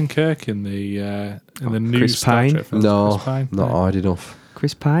Captain Kirk in the new Chris Star Pine? Trek films. No, Chris Pine? not No. hard enough.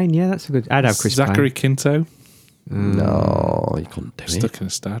 Chris Pine, yeah, that's a good... I'd have Chris Zachary Pine. Quinto. No, you couldn't do it. Stuck in a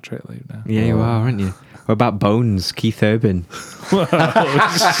Star Trek loop now. Yeah, you are, aren't you? What about Bones? Keith Urban.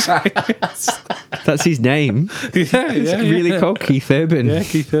 That's his name. yeah, It's really called Keith Urban. Yeah,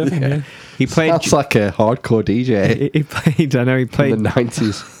 Keith Urban. Yeah. He played... That's like a hardcore DJ He played... I know, he in played... the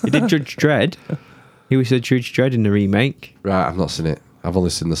 90s. He did Judge Dredd. He was a Judge Dredd in the remake. Right, I've not seen it. I've only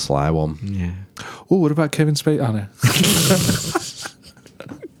seen the Sly one. Yeah. Oh, what about Kevin Spacey? Oh, no.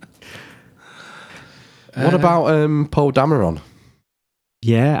 What about Poe Dameron?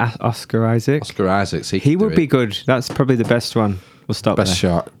 Yeah, Oscar Isaac. Oscar Isaacs. He would be good. That's probably the best one. We'll stop best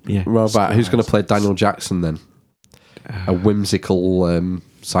there. shot. Yeah. What about who's going to play Daniel Jackson then? A whimsical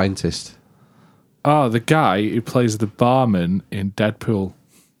scientist. Oh, the guy who plays the barman in Deadpool.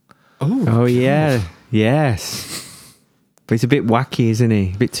 Oh, yeah. Yes. But he's a bit wacky, isn't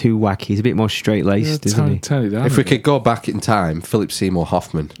he? A bit too wacky. He's a bit more straight-laced, isn't he? Tony down. If we could go back in time, Philip Seymour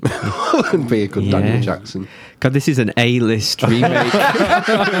Hoffman would be a good Daniel Yeah. Jackson. God, this is an A-list remake.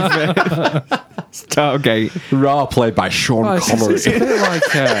 Stargate. Raw played by Sean Oh, it's Connery. a bit like...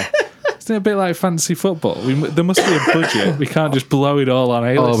 isn't it a bit like fantasy football? There must be a budget. We can't just blow it all on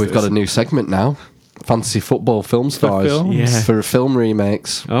A-listers. Oh, we've got a new segment now. Fantasy football film stars films? Yeah. for film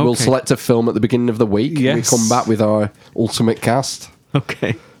remakes. Okay. We'll select a film at the beginning of the week. Yes. We come back with our ultimate cast.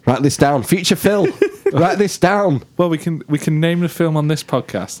 Okay. Write this down. Feature Phil. Write this down. Well, we can name the film on this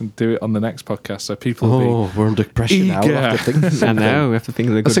podcast and do it on the next podcast, so people will be... Oh, we're under pressure now. We'll have to think of I something. know. We have to think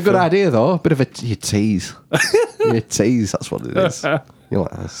of a good That's a good film. idea, though. A bit of a you tease. You tease. That's what it is. You're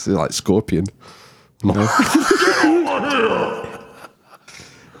like Scorpion. No.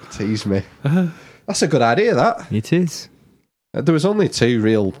 Tease me. That's a good idea. That It is. there was only 2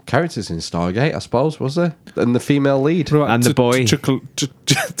 real characters in Stargate, I suppose, was there? And the female lead. Right, And the boy. Yeah. Chuckles.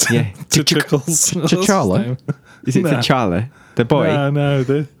 T'Challa? Is it Nah. T'Challa? The boy? No,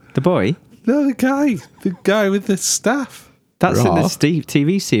 the The guy with the staff. That's in Raw. the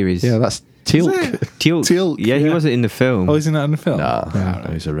TV series. Yeah, that's Teal'c. Teal'c. Teal'c, Yeah, he yeah. wasn't in the film. Oh, isn't that in the film? No,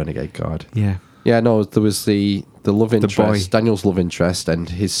 he's a renegade guard. Yeah. Yeah, no, there was the love interest, boy. Daniel's love interest, and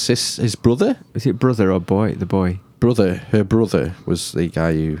his brother. Is it brother or boy? The boy. Her brother was the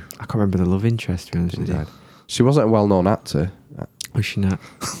guy who I can't remember the love interest, to be honest with you. died. She wasn't a well-known actor. Was she not?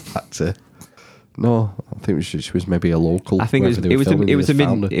 No, I think she was maybe a local. I think wherever they were filming, it was they the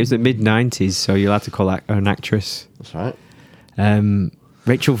found her. mid-90s, so you'll have to call her an actress. That's right.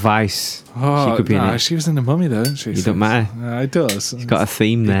 Rachel Weisz. Oh, she could be in nah, it. she was in the Mummy, though, isn't she? It don't matter. It does. She's got a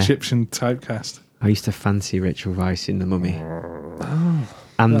theme there. Egyptian typecast. I used to fancy Rachel Weisz in The Mummy. Oh.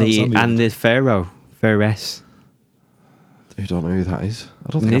 And Well, it's on the Pharaohess. I don't know who that is.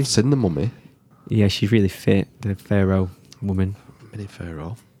 I don't think Me- I've seen The Mummy. Yeah, she's really fit, the Pharaoh woman. Mini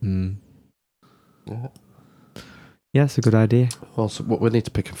Pharaoh. Mm. Yeah. Yeah, that's a good idea. Well, so we need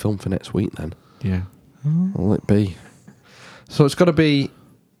to pick a film for next week then. Yeah. What will it be? So it's got to be.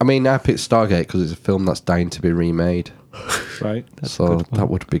 I mean, I picked Stargate because it's a film that's dying to be remade. Right. So that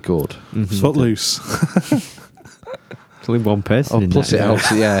would be good. Footloose. There's only one person Oh, in plus that. it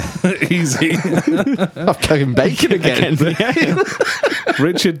helps. Yeah, Easy. I'm Kevin Bacon again.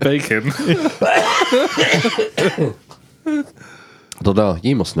 Richard Bacon. I don't know.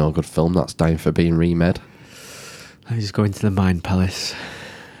 You must know a good film that's dying for being remade. I just go into the Mind Palace.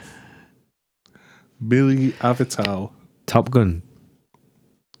 Billy Avatar. Top Gun.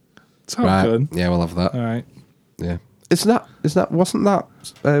 Top Right? Gun. Yeah, we'll have that. All right. Yeah. Wasn't that?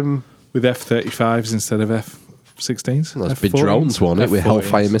 With F-35s instead of F-16s. Those big F-14s? drones, wasn't it? With F-14s.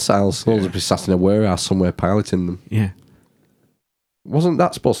 Hellfire missiles. Yeah. Those would be sat in a warehouse somewhere piloting them. Yeah. Wasn't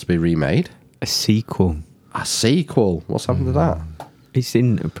that supposed to be remade? A sequel. A sequel. What's happened to that? It's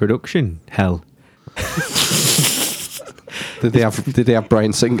in production. Hell. Did they have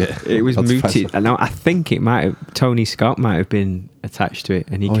Bryan Singer? It was That's mooted. fascinating. And I think it might have, Tony Scott might have been attached to it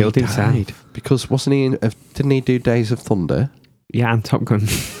and he Oh, killed he inside. died. Because wasn't he didn't he do Days of Thunder? Yeah, and Top Gun.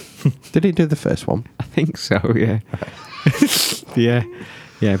 Did he do the first one? I think so, yeah. Yeah.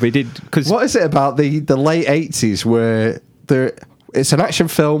 Yeah, but he did, because What is it about the late 80s where it's an action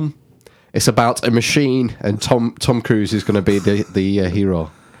film, it's about a machine, and Tom Cruise is going to be the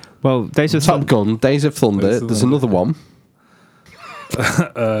hero. well, there's a Top Gun, Days of Thunder, Days of there's Thunder. another one.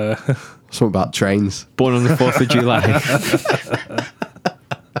 Something about trains. Born on the 4th of July.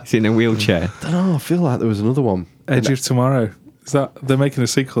 He's in a wheelchair. I don't know, I feel like there was another one. Edge of Tomorrow. Is that they're making a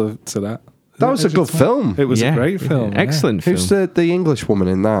sequel to that? That was a Edge of good Tomorrow? film. It was Yeah. a great film. Excellent film. Who's the English woman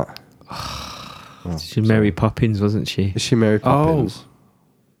in that? She's Mary Poppins, wasn't she? Is she Mary Poppins?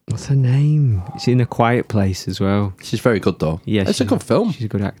 What's her name? She's in A Quiet Place as well. She's very good though. Yeah, It's a good film. She's a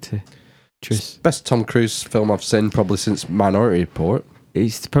good actor. Best Tom Cruise film I've seen probably since Minority Report.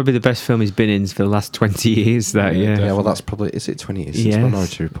 It's probably the best film he's been in for the last 20 years. That Yeah, yeah. Yeah, well, that's probably. Is it 20 years since Yes.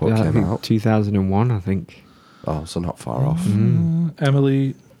 Minority Report I came think out? 2001, I think. Oh, so not far off.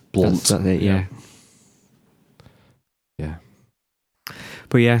 Emily Blunt. That's it, yeah. Yeah.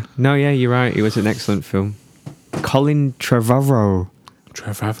 But yeah, no, yeah, you're right. It was an excellent film. Colin Trevorrow,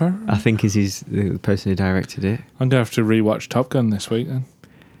 Trevor. I think, is the person who directed it. I'm gonna have to rewatch Top Gun this week then.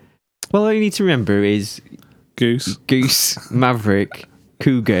 Well, all you need to remember is Goose. Goose, Maverick,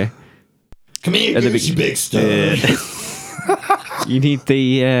 Cougar. Come here, At the Goose, you big stud. You need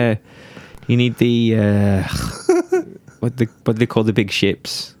the what they call the big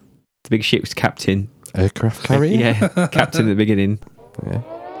ships. The big ships captain. Aircraft carrier? Yeah, captain at the beginning. Yeah.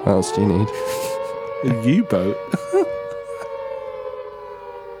 What else do you need? A U-boat.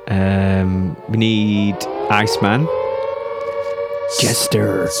 We need Iceman,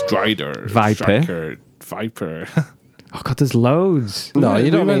 Jester, Strider. Viper. Striker, Viper. Oh god, there's loads. No, We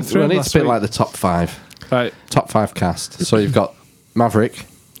you don't went need. through We it need last to pick week. like the top five. Right. Top five cast. So you've got Maverick,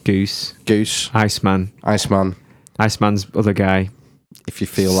 Goose, Goose, Iceman, Iceman. Iceman's other guy, If you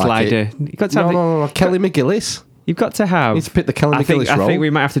feel Slider. like it. You got to have. No. Kelly McGillis. You've got to have. You need to pick the Kelly McGillis I role. think we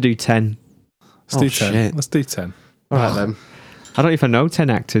might have to do 10. Let's do 10. shit. Let's do 10. All right then. I don't even know 10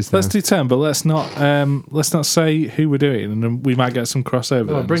 actors. Though. Let's do 10, but let's not say who we're doing, and then we might get some crossover.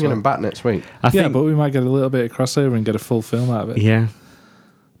 Well, then I'm bringing as well. them back next week. I Yeah, think, but we might get a little bit of crossover and get a full film out of it. yeah,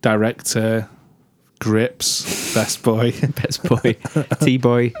 Director, grips, best boy. best boy, T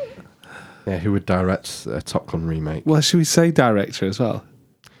boy. Yeah, who would direct a Top Gun remake? Well, should we say director as well?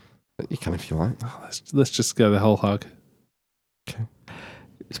 You can if you like. Let's just go the whole hog.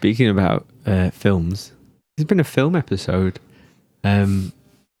 Speaking about films, there's been a film episode.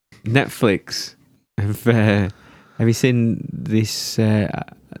 Netflix. Have you seen this?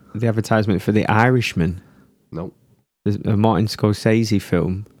 The advertisement for The Irishman. No. There's a Martin Scorsese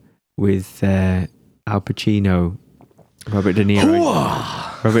film with Al Pacino, Robert De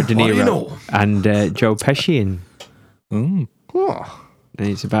Niro, and Joe Pesci in. Mm. And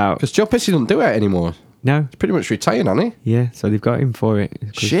it's about Because Joe Pesci doesn't do it anymore. no, He's pretty much retired, hasn't he? yeah. So they've got him for it.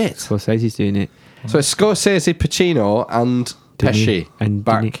 'cause Shit. Scorsese's doing it. So it's Scorsese, Pacino, and Pesci and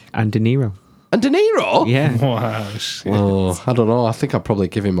back. and De Niro. And De Niro? Yeah. Wow, shit. Oh, I don't know. I think I'd probably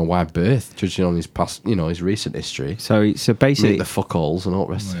give him a wide berth, judging on his past, his recent history. So Meet basically, the fuckholes and all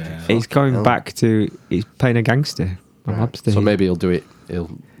the rest of it. he's going hell. back to he's playing a gangster, a mobster. So maybe he'll do it.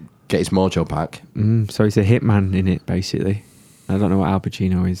 He'll get his mojo back. So he's a hitman in it, basically. I don't know what Al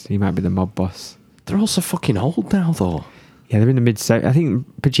Pacino is. He might be the mob boss. They're all so fucking old now, though. Yeah, they're in the mid. I think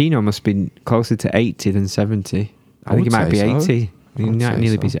Pacino must be closer to 80 than 70. I think he would might be say so. 80. He would might say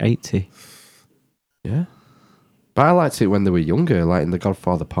nearly so. be 80. Yeah. But I liked it when they were younger, like in The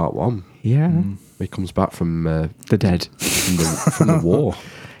Godfather Part 1. Yeah, Where he comes back from the dead. from the war.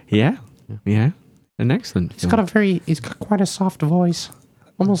 Yeah, Yeah, an excellent film. He's got quite a soft voice,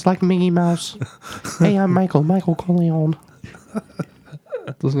 almost like Mickey Mouse. Hey, I'm Michael Corleone.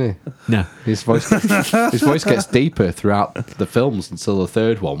 Doesn't he? No. His voice gets deeper throughout the films until the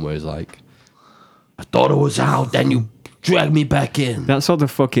third one, where he's like, I thought it was out, then you dragged me back in. That's all the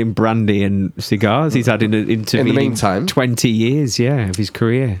fucking brandy and cigars he's had in the meantime. 20 years, of his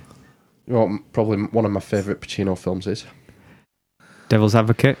career. well, probably one of my favourite Pacino films is Devil's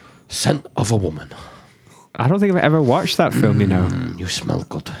Advocate. Scent of a woman. I don't think I've ever watched that film, you know. You smell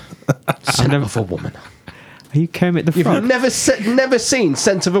good. Scent of a woman. Are you Kermit the Frog? You've never seen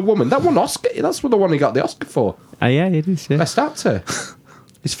Scent of a Woman. That won Oscar. That's the one he got the Oscar for. Oh, yeah, it is, yeah. Best actor.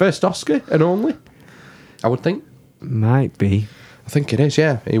 His first Oscar and only. I would think. Might be. I think it is,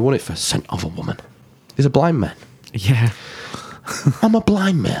 yeah. He won it for Scent of a Woman. He's a blind man. Yeah. I'm a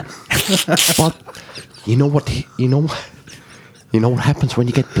blind man. But you know what happens when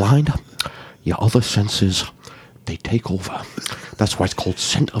you get blind? Your other senses, they take over. That's why it's called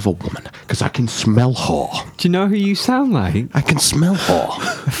Scent of a Woman, because I can smell her. Do you know who you sound like? I can smell her.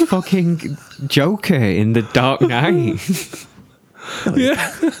 Fucking Joker in The Dark Knight.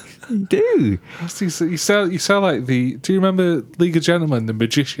 Yeah. You do. You sound like the. Do you remember League of Gentlemen, the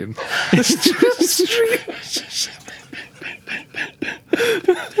magician? The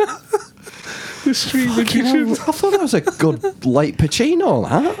street magician. I thought that was a good late Pacino,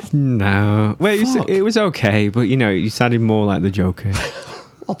 that. No. Well, Fuck. it was okay, but, you know, you sounded more like the Joker.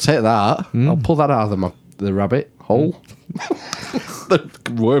 I'll take that. I'll pull that out of the rabbit hole. The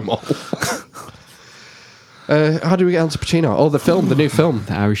wormhole. How do we get onto Pacino? Oh, the new film.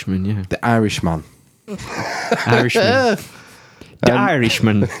 The Irishman, yeah. The Irishman. Irishman. The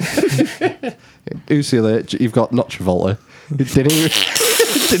Irishman. Who's the other? You've got not Travolta. De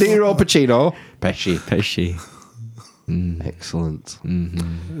Niro, Pacino, Pesci. Pesci. Excellent.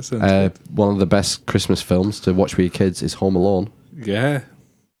 Mm-hmm. One of the best Christmas films to watch with your kids is Home Alone. Yeah.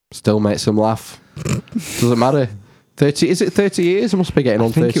 Still makes them laugh. Doesn't matter. 30? Is it 30 years? It must be getting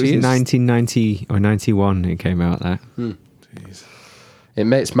on 30 years. I think it was 1990 or 91 it came out there. Jeez. It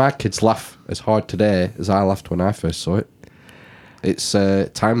makes my kids laugh as hard today as I laughed when I first saw it. It's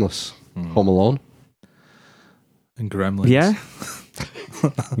timeless. Home Alone. And Gremlins. Yeah.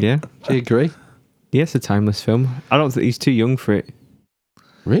 Yeah. Do you agree? Yeah, it's a timeless film. I don't think he's too young for it.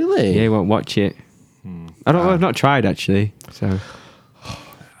 Really? Yeah, he won't watch it. I don't know. I've not tried actually. So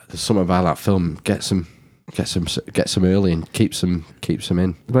There's something about that film. Get some early and keeps them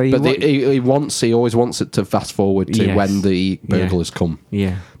in. Well, But he always wants it to fast forward to Yes. when the burglars come.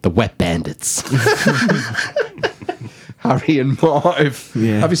 yeah. The wet bandits. Harry and Marv.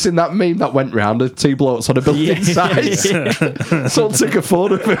 Yeah. Have you seen that meme that went round of two blokes on a building site? Someone took a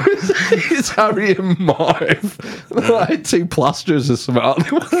photo of it. It's Harry and Marv. They're like two plasterers or something. Aren't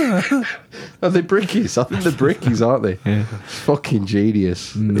they? Are they brickies? I think they're brickies, aren't they? Yeah. Fucking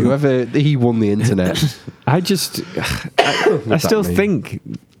genius. Whoever, he won the internet. I still think.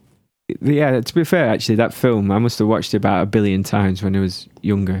 Yeah, to be fair, actually, that film I must have watched it about 1 billion times when I was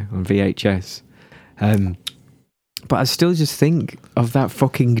younger on VHS. But I still just think of that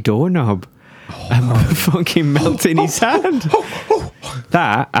fucking doorknob and fucking melting his hand.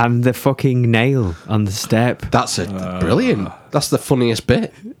 That and the fucking nail on the step. That's brilliant. That's the funniest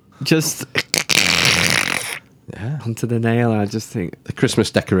bit. Just onto the nail. I just think The Christmas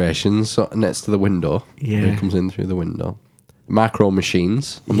decorations next to the window. Yeah. He comes in through the window. Micro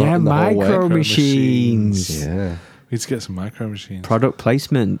machines. in the micro hallway. machines. Yeah. We need to get some micro machines. Product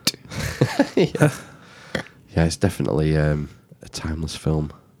placement. Yeah, it's definitely a timeless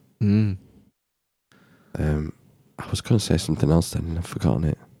film. Mm. I was going to say something else then and I've forgotten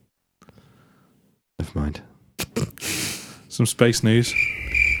it. Never mind. Some space news.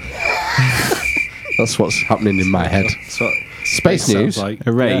 That's what's happening in my head. That's what Space it news. sounds like.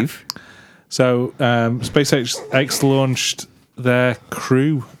 A rave. Yeah. So, SpaceX launched their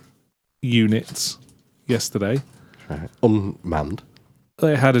crew units yesterday. Right. Unmanned.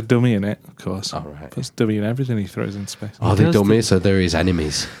 They had a dummy in it, of course. Oh, right. Puts dummy in everything he throws in space. Oh, they dummies, so they're his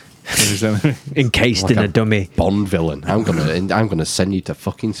enemies. Encased Like in a dummy. Bond villain. I'm gonna send you to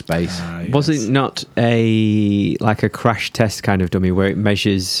fucking space. Was it not a crash test kind of dummy where it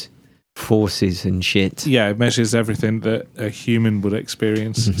measures forces and shit? Yeah, it measures everything that a human would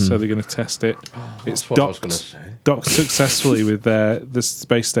experience. So they're going to test it. It's what I was gonna say. docked successsly with the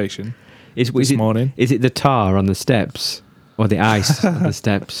space station this morning. Is it the tar on the steps or the ice on the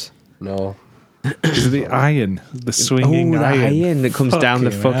steps? No. Is it the iron, the swinging the iron that comes down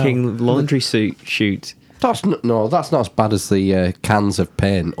the Fucking fucking laundry chute. That's not as bad as the cans of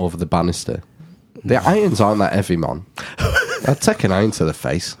paint over the banister. The irons aren't that heavy, man. I'd take an iron to the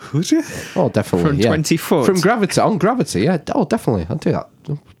face. Would you? Oh, definitely. From yeah. 20 foot? From gravity. On gravity, yeah. Oh, definitely. I'll do that.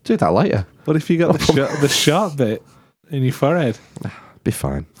 I'll do that later. What if you got the sharp bit in your forehead? Be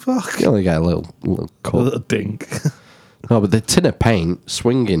fine. Fuck. You only get a little A cut. little dink. No, but the tin of paint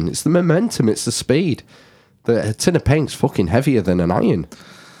swinging, it's the momentum, it's the speed. The tin of paint's fucking heavier than an iron.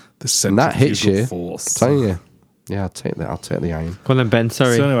 The And that hits you. force. I'm telling you. Yeah, I'll take that. I'll take the iron. Go on then, Ben.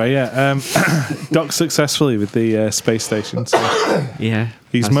 Sorry. So anyway, yeah, docked successfully with the space station. So yeah.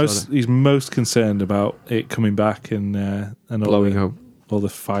 he's I saw that. he's most concerned about it coming back and all Blowing up. all the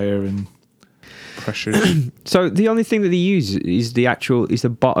fire and pressure. So the only thing that they use is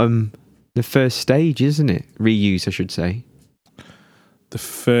the bottom, the first stage, isn't it? Reuse, I should say. The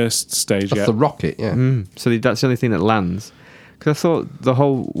first stage, That's yeah. the rocket, yeah. So that's the only thing that lands. Because I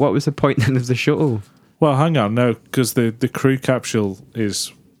thought what was the point then of the shuttle? Well, hang on, no, because the crew capsule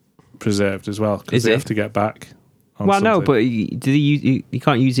is preserved as well. Is Because they it? have to get back. On Well, no, something. but did he use? You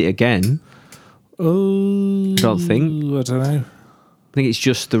can't use it again. Oh, Don't think. I don't know. I think it's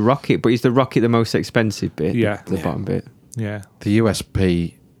just the rocket, but is the rocket the most expensive bit? Yeah. the bottom bit. Yeah, The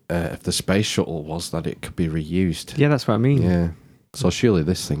USP of the space shuttle was that it could be reused. Yeah, that's what I mean. Yeah. So surely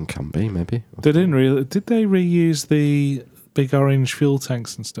this thing can be, maybe. they didn't really. Did they reuse the big orange fuel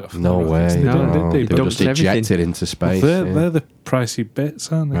tanks and stuff? No The rockets? way. They No, didn't, did they? They dumped just ejected everything. into space. They're, yeah. they're the pricey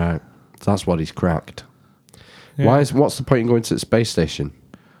bits, aren't they? Right. So that's what he's cracked. Yeah. What's the point in going to the space station?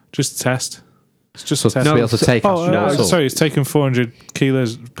 Just test. It's just So a test. to be able to take Oh, astronauts up? sorry, it's taken 400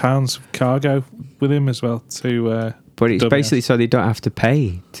 pounds of cargo with him as well to. But it's Dumbass. basically so they don't have to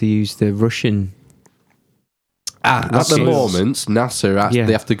pay to use the Russian. At the Soyuz. moment, NASA, Yeah.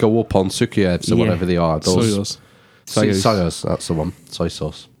 they have to go up on Sukhyevs or Yeah. whatever they are. Those Soyuz. Soyuz, that's the one. Soy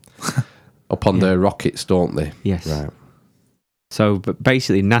sauce. Up on Yeah. their rockets, don't they? Yes. Right. So, but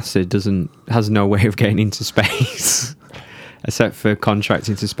basically, NASA has no way of getting into space except for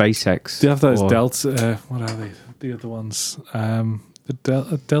contracting to SpaceX. Do you have those or- Delta? What are they? The other ones?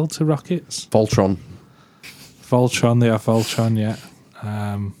 The Delta rockets? Voltron. Voltron. They have Voltron, yeah.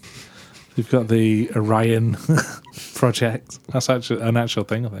 They've got the Orion project. That's actually an actual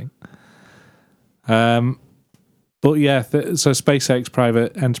thing, I think. But yeah, so SpaceX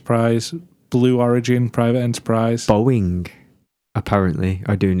private enterprise, Blue Origin private enterprise, Boeing apparently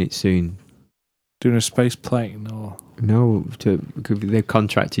are doing it soon. doing a space plane or No, they're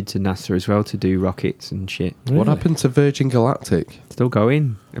contracted to NASA as well to do rockets and shit. What happened to Virgin Galactic? Still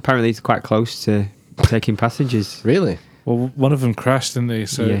going. Apparently, it's quite close to taking passengers. Really? Well, one of them crashed, didn't they?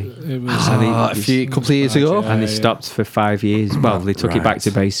 So Yeah. it was And a couple of years ago? And they stopped for 5 years. Well, they took it back to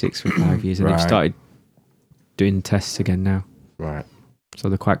Right. basics for 5 years, and they've Right. started doing tests again now. Right. So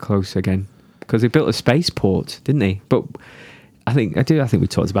they're quite close again because they built a spaceport, didn't they? But I think we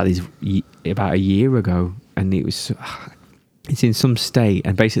talked about these about a year ago, and it's in some state,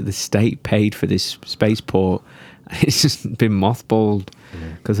 and basically the state paid for this spaceport. It's just been mothballed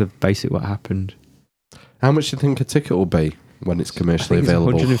because of basically what happened. How much do you think a ticket will be when it's commercially I think it's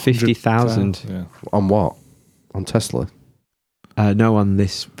available? 150,000. Yeah. On what? On Tesla? No, on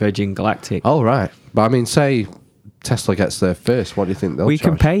this Virgin Galactic. Oh, right. But I mean, say Tesla gets there first. What do you think they'll We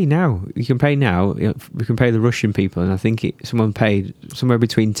can charge? pay now. You can pay now. We can pay the Russian people, and I think someone paid somewhere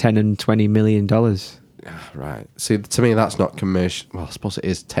between $10 and $20 million. Right. See, to me, that's not commercial. Well, I suppose it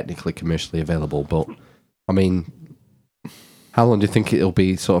is technically commercially available, but I mean, how long do you think it'll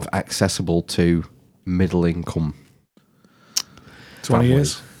be sort of accessible to middle income 20 families?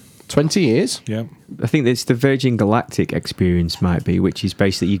 years. 20 years? Yeah. I think it's the Virgin Galactic experience might be, which is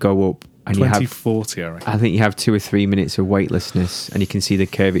basically you go up and you have. 2040, I reckon. I think you have 2 or 3 minutes of weightlessness, and you can see the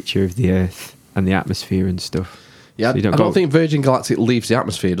curvature of the Earth and the atmosphere and stuff. Yeah, So you I don't think Virgin Galactic leaves the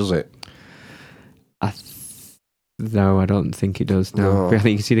atmosphere, does it? No, I don't think it does. No, No. But I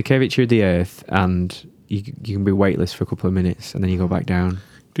think you can see the curvature of the Earth, and you can be weightless for a couple of minutes, and then you go back down.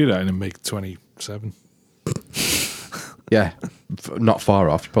 Do that in a MiG 27. Yeah, not far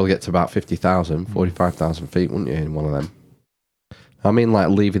off. You probably get to about 50,000, 45,000 feet, wouldn't you, in one of them? I mean, like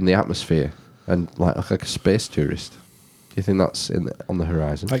leaving the atmosphere and like a space tourist. Do you think that's on the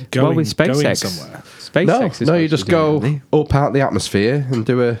horizon? Like going, well, with going SpaceX, somewhere. SpaceX is no, you supposed just to be doing go it, aren't up out the atmosphere and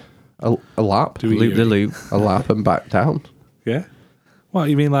do a lap, Do they? we- Loop the loop. a lap and back down. Yeah. What,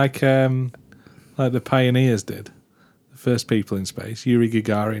 you mean like the pioneers did? The first people in space. Yuri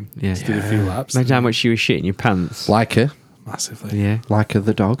Gagarin Yeah. just did a few laps. Imagine how much you were shitting your pants. Laika Massively. Yeah.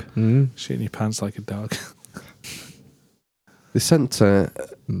 the dog. Shitting your pants like a dog. They sent a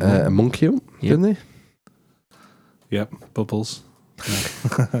monkey up, didn't they? Yep. Bubbles.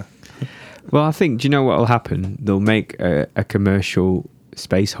 Well, I think, do you know what will happen? They'll make a commercial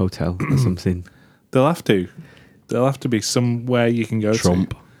space hotel or something. They'll have to. There'll have to be somewhere you can go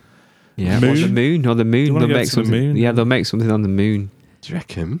Trump. Yeah, Moon? or the moon. you They'll wanna go make to the something. moon? Yeah, they'll make something on the moon. Do you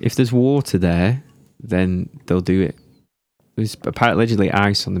reckon? If there's water there, then they'll do it. There's apparently allegedly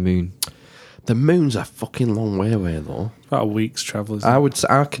ice on the moon. The moon's a fucking long way away, though. to. About a week's travel. Isn't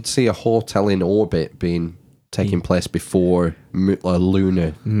I could see a hotel in orbit taking place before a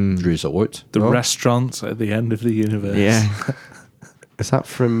lunar resort. the No? restaurant at the end of the universe. Yeah, Is that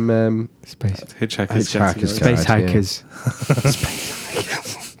from space Hitchhiker's Hitchhiker's Guide. space Guide, yeah. hikers.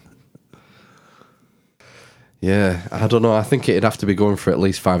 Yeah, I don't know. I think it'd have to be going for at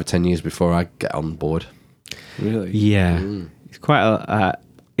least 5 or 10 years before I get on board. Really? Yeah, it's quite a.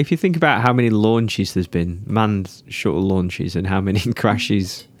 If you think about how many launches there's been, manned shuttle launches, and how many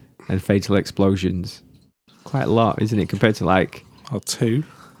crashes and fatal explosions, quite a lot, isn't it? Compared to like Or 2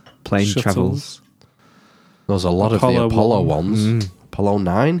 plane shuttles. travels. There's a lot of the Apollo Apollo 1. ones. Apollo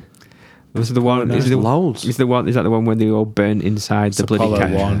 9? Was the one? There's Is, loads. is the one? Is that the one where they all burn inside It's the bloody Apollo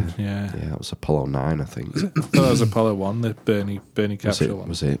cat? 1. Yeah. Yeah, that was Apollo 9, I think. I thought that was Apollo 1, the Bernie Was capsule it? one.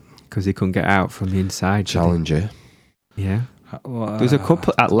 Was it Because they couldn't get out from the inside. did they? Challenger? Yeah. There's a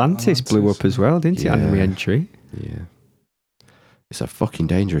couple. Atlantis blew up as well, didn't it? On Yeah. re-entry. Yeah. It's a fucking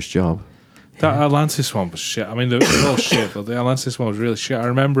dangerous job. That Atlantis one was shit. I mean, they're all shit, but the Atlantis one was really shit. I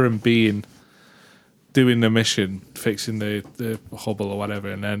remember him doing the mission, fixing the Hubble or whatever,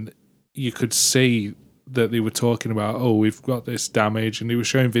 and then you could see that they were talking about, oh, we've got this damage, and they were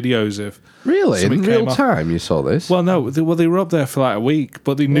showing videos of. Really? Something In came real off- time you saw this? Well, no, they were up there for like a week,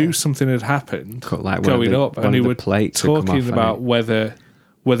 but they knew something had happened Cut like going up, and they were plates had come talking off, about hadn't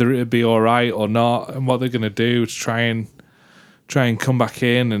whether it'd be all right or not, and what they're going to do to try and come back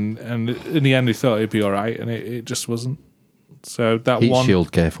in, and in the end they thought it'd be all right, and it just wasn't. So that Heat one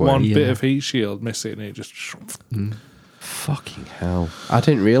shield gave way. one bit Yeah. of heat shield missing, and it just Fucking hell. I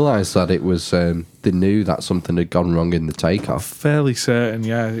didn't realise that it was, they knew that something had gone wrong in the takeoff. fairly certain.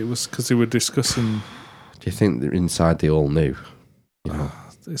 Yeah, it was because they were discussing. Do you think that inside they all knew? You know,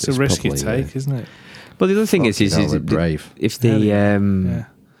 It's It's a risky probably, take, isn't it? But the other thing is fucking hell, they're that brave. if they Yeah.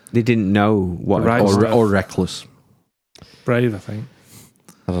 they didn't know what Right. Or, stuff. or reckless. Brave, I think.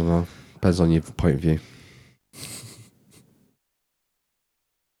 I don't know. Depends on your point of view.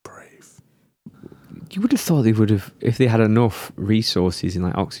 Brave. you would have thought they would have, if they had enough resources in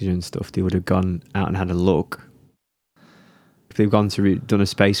like oxygen and stuff, they would have gone out and had a look. If they've gone to done a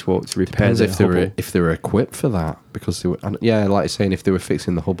spacewalk to repair Depends the if they were equipped for that, because they were. Yeah, like you're saying, if they were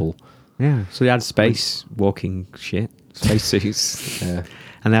fixing the Hubble. Yeah, so they had space walking shit, space suits, Yeah.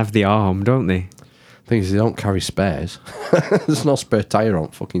 and they have the arm, don't they? Thing is, they don't carry spares. There's no spare tire on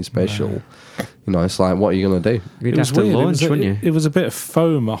fucking space shuttle. You know, it's like, what are you gonna do? You'd It was have to weird. launch, wouldn't you? It was a bit of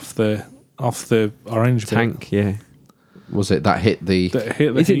foam off the orange bit Tank, yeah. Was it that hit the? that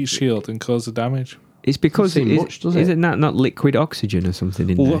hit the Is it- heat shield and caused the damage. It's because Doesn't seem much, does it? is it not liquid oxygen or something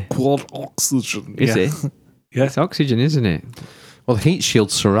in there? Liquid oxygen. Is yeah. it? Yeah. It's oxygen, isn't it? Well, the heat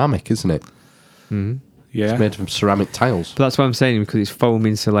shield's ceramic, isn't it? Yeah. It's made from ceramic tiles. But that's what I'm saying, because it's foam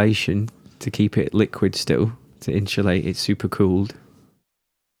insulation to keep it liquid still, to insulate it super cooled.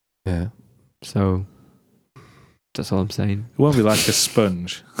 Yeah. So that's all I'm saying. It won't be like a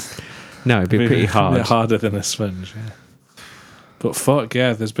sponge. No, it'd be pretty hard. Bit harder than a sponge. Yeah. But fuck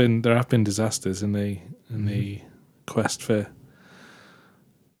yeah, there have been disasters in the quest for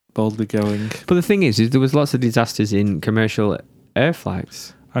boldly going But the thing is there was lots of disasters in commercial air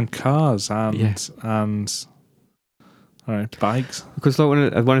flights. and cars and Yeah. and all right, bikes. Because like one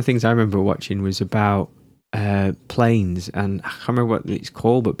of the things I remember watching was about planes, and I can't remember what it's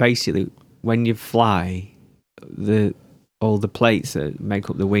called, but basically when you fly, all the plates that make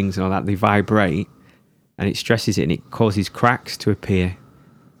up the wings and all that, they vibrate, and it stresses it and it causes cracks to appear.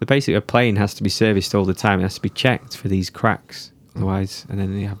 So basically a plane has to be serviced all the time. It has to be checked for these cracks, otherwise, and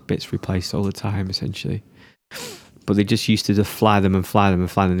then they have bits replaced all the time essentially. But they just used to just fly them and fly them and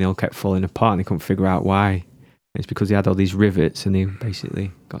fly them, and they all kept falling apart and they couldn't figure out why. And it's because they had all these rivets and they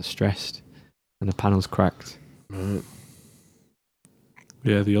basically got stressed and the panels cracked. Right.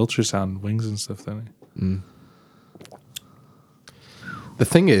 Yeah, the ultrasound wings and stuff, don't they? Mm. The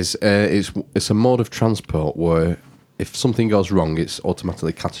thing is, it's a mode of transport where if something goes wrong, it's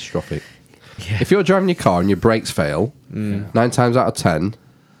automatically catastrophic. Yeah. If you're driving your car and your brakes fail, 9 times out of 10,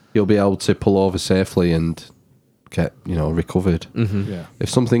 you'll be able to pull over safely and get, recovered. Yeah. If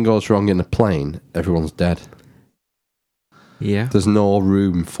something goes wrong in a plane, everyone's dead. Yeah. There's no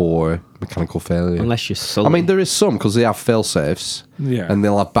room for mechanical failure. Unless you're Sully. I mean, there is some because they have fail safes Yeah. and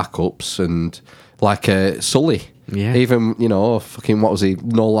they'll have backups and like Sully. Yeah. Even, fucking, what was he?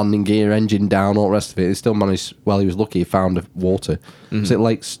 No landing gear, engine down, all the rest of it. He still managed, well, he was lucky he found water. Was it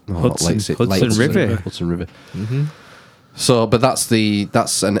Lakes? No, Hudson. not Lakes. Hudson River. Hudson River. So, but that's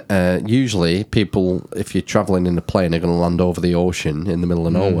usually people, if you're travelling in a plane, are going to land over the ocean in the middle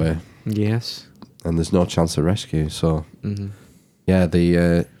of nowhere. Yes. And there's no chance of rescue. So, yeah,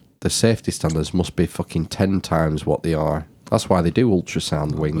 the safety standards must be fucking 10 times what they are. That's why they do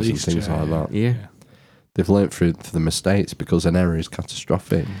ultrasound wings and things like that. Yeah. They've learnt through the mistakes because an error is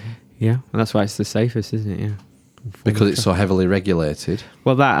catastrophic. Yeah. And that's why it's the safest, isn't it? Yeah. Because it's so heavily regulated.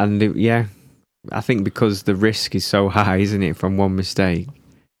 Well, that and yeah, I think because the risk is so high, isn't it? From one mistake,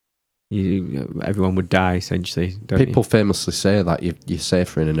 everyone would die essentially. People famously say that you're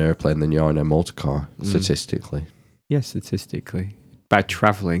safer in an airplane than you are in a motor car, statistically. Yeah, statistically, by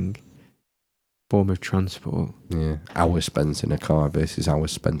travelling, form of transport. Yeah, hours spent in a car versus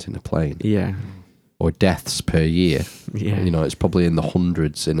hours spent in a plane. Yeah. Or deaths per year. Yeah. It's probably in the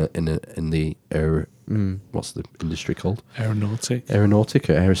hundreds in the what's the industry called? Aeronautic or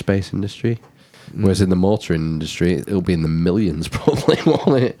aerospace industry. Whereas in the motoring industry, it'll be in the millions probably,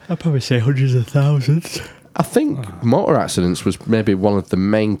 won't it? I'd probably say hundreds of thousands. I think motor accidents was maybe one of the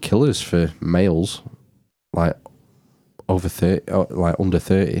main killers for males, like over 30, like under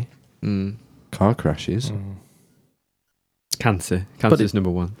 30. Car crashes. Cancer. Cancer's number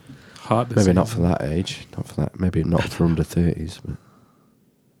one. heart disease. Maybe not for that age. Not for that. Maybe not for under 30s. But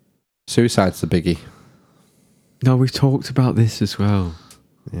suicide's the biggie. No, we've talked about this as well.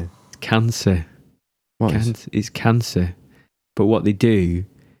 Yeah. Cancer. What is it? It's cancer. But what they do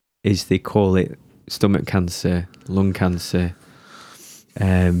is they call it stomach cancer, lung cancer,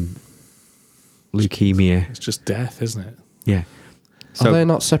 leukemia. It's just death, isn't it? Yeah. Are they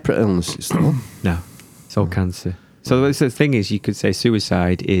not separate illnesses though? No, it's all cancer. So the thing is, you could say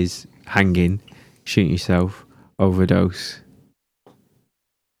suicide is hanging, shooting yourself, overdose.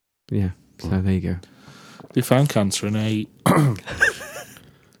 Yeah, so there you go. They found cancer in a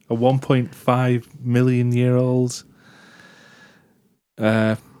 1.5 million year old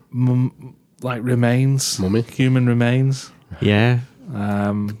remains, Mummy? human remains. Yeah,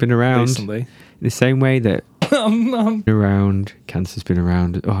 been around Recently. in the same way that been around, cancer's been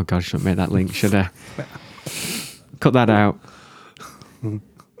around. Oh God, I shouldn't make that link, should I? Cut that out.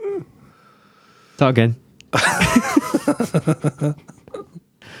 Start again.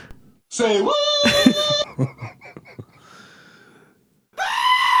 Say what?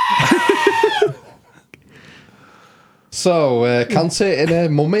 So, cancer in a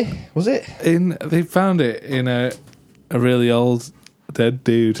mummy, was it? They found it in a really old dead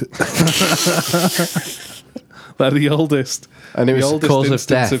dude. Like the oldest. And it was the oldest cause of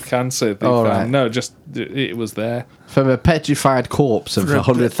instance death. of cancer they Oh, found. right. No, just it was there. From a petrified corpse of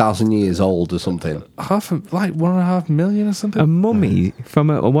 100,000 years old or something. 1.5 million or something. A mummy from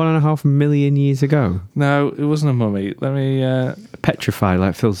 1.5 million years ago. No, it wasn't a mummy. Let me. Petrified,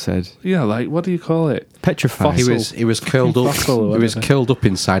 like Phil said. Yeah, like what do you call it? Petrified. Fossil. He was curled up. Fossil or He was whatever. curled up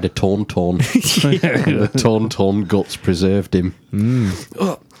inside a tauntaun. The tauntaun guts preserved him.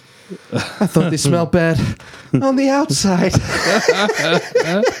 Oh, I thought they smelled bad on the outside.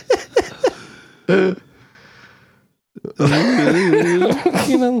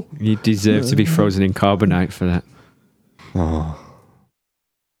 You know. You deserve to be frozen in carbonite for that.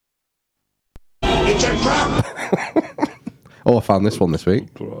 It's a trap! Oh, I found this one this week.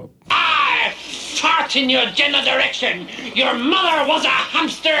 I fart in your general direction. Your mother was a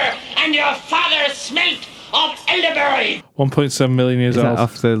hamster and your father smelt of elderberry. 1.7 million years Is that old.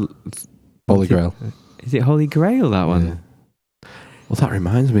 off the... Holy Grail. Is it Holy Grail, that one? Well, that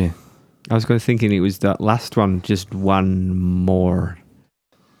reminds me. I was thinking it was that last one, just one more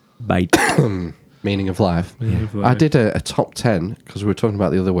bite. Meaning of life. I did a top 10 because we were talking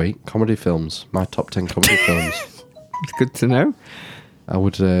about the other week. Comedy films. My top 10 comedy films. It's good to know. I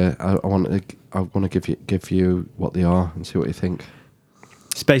would. I want to give you what they are and see what you think.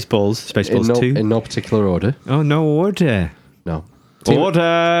 Spaceballs. In Spaceballs 2. In no particular order. Oh, no order. No.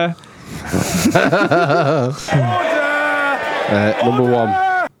 Order! Number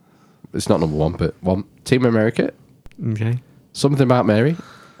one. It's not number one, but one. Team America. Okay. Something About Mary.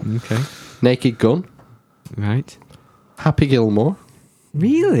 Okay. Naked Gun. Right. Happy Gilmore.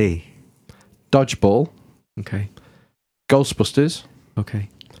 Really? Dodgeball. Okay. Ghostbusters. Okay.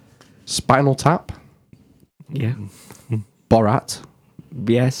 Spinal Tap. Yeah. Borat.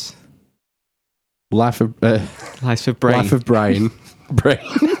 Yes. Life of Life of Brain. Life of Brian.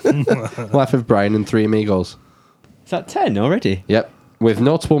 Life of Brian and Three Amigos. Is that 10 already? Yep. With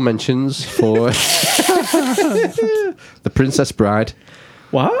notable mentions for The Princess Bride.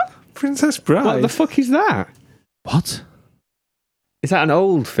 What? Princess Bride. What the fuck is that? What? Is that an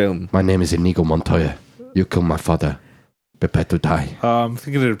old film? My name is Inigo Montoya. You killed my father. Prepare to die. I'm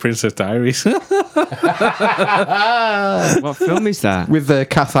thinking of the Princess Diaries. What film is that? With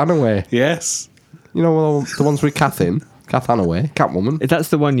Kath Hanaway. Yes. You know the ones with Kath in? Kath Hanaway, Catwoman. That's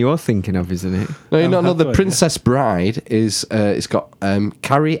the one you're thinking of, isn't it? No, you know, the Hathaway, Princess Bride is. It's got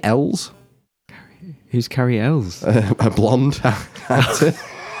Carrie Ells, Who's Carrie Ells? a blonde actor,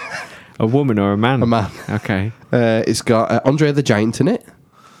 A woman or a man? a man. Okay. It's got Andre the Giant in it.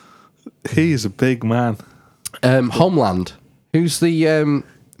 He is a big man. Homeland. Who's the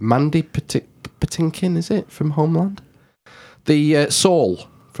Mandy Patinkin? Is it from Homeland? The Saul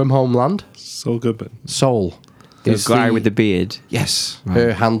from Homeland. So Goodman. Saul. The is guy with the beard. Yes,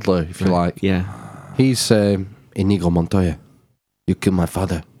 her handler, if you like. Yeah. He's Inigo Montoya. You killed my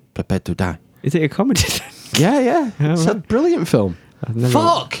father. Prepare to die. Is it a comedy? Yeah. It's a brilliant film.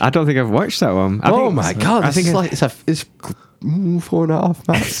 Fuck! I don't think I've watched that one. Oh my god! I This think is like it's 4.5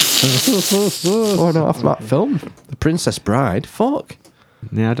 max. 4.5 max film. The Princess Bride. Fuck.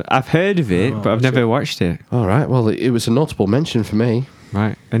 Yeah, I've heard of it, but I've never watched it. All right. Well, it was a notable mention for me.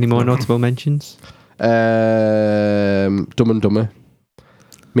 Right. Any more notable mentions? Dumb and Dumber.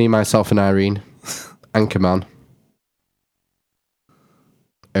 Me, Myself, and Irene. Anchorman.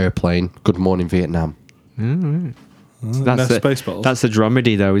 Airplane. Good Morning Vietnam. All right. No Spaceballs. That's a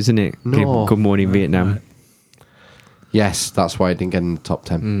dramedy, though, isn't it? No. Good Morning Vietnam. Right. Yes, that's why it didn't get in the top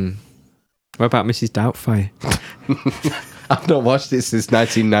 10. What about Mrs. Doubtfire? I've not watched it since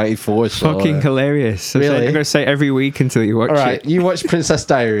 1994. So, Fucking hilarious. Really? I'm going to say it every week until you watch all right, it. you watch Princess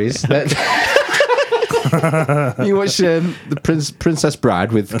Diaries. You watch the Princess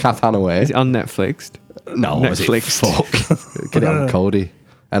Bride with Kath Hanaway. Is it on Netflix? No, Netflix. Fuck. Get it on Cody.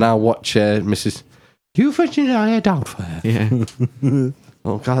 And I'll watch Mrs. You Virginia Doubtfire. Yeah.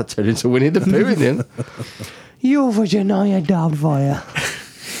 Oh, God, that turned into Winnie the Pooh in the end. You Virginia Doubtfire.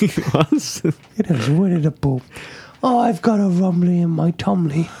 It was. It is Winnie the Pooh. Oh, I've got a rumbly in my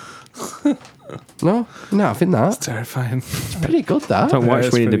tummy. No, I think that's terrifying. pretty good, that. Don't watch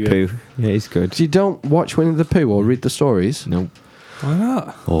it's Winnie the pretty Pooh. Yeah, he's good. You don't watch Winnie the Pooh or read the stories? No. Why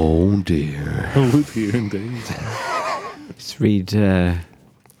not? Oh, dear. Oh, dear indeed. Just read, gender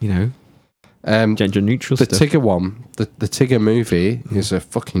neutral The stuff. Tigger one, the Tigger movie is a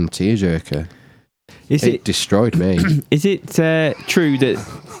fucking tearjerker. Is It it destroyed me. is it true that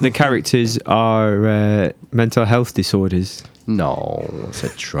the characters are mental health disorders? No, it's a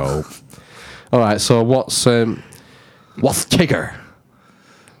trope. All right, so what's Tigger?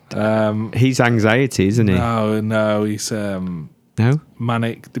 He's anxiety, isn't he? No, he's No?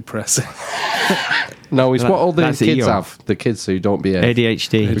 manic depressive. No, it's That- what all the that's kids Eeyore. have. The kids who don't behave.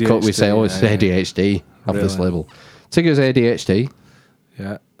 ADHD. Because we say, oh, it's yeah. ADHD. Have this Really? label. Tigger's ADHD.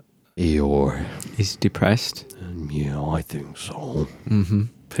 Yeah. Eeyore. He's depressed. Yeah, I think so.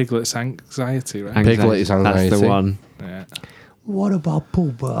 Piglet's anxiety, right? Piglet is anxiety. That's the one. Yeah. What about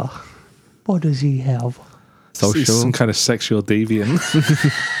Pooba? What does he have? He's some kind of sexual deviant.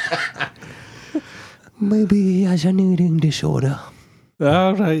 Maybe he has an eating disorder.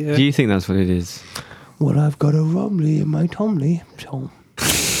 Oh, right, yeah. Do you think that's what it is? Well, I've got a rumbly in my tummy, so...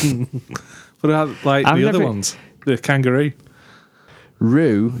 But like I've the other never- ones, the kangaroo.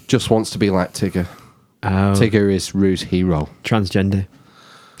 Roo just wants to be like Tigger. Oh, Tigger is Roo's hero. transgender.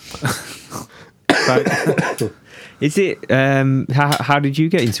 Right. Is it? How did you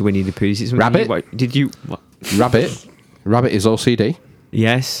get into Winnie the Pooh? Is it something Rabbit? Did you? What? Rabbit. Rabbit is OCD.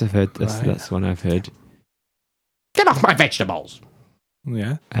 Yes, I've heard. That's, Right. that's one I've heard. Get off my vegetables.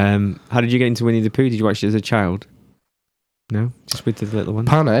 Yeah. How did you get into Winnie the Pooh? Did you watch it as a child? No, just with the little one.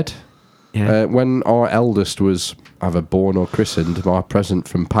 Panhead. Yeah. When our eldest was either born or christened, our present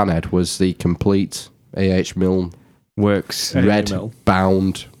from Panhead was the complete A.H. Milne Works. A.H. red Milne.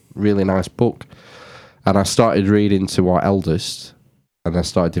 bound, really nice book. And I started reading to our eldest, and I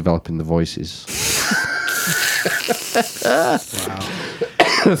started developing the voices.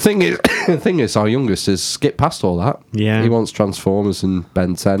 The thing is, our youngest has skipped past all that. Yeah. He wants Transformers and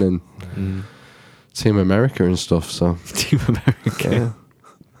Ben 10 and Team America and stuff. So, Team America. yeah.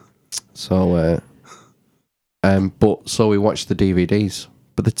 So, so we watched the DVDs.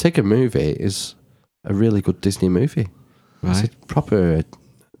 But the Tigger movie is a really good Disney movie. Right. It's a proper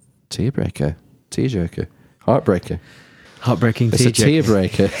tearbreaker, tearjerker, heartbreaker. Heartbreaking It's a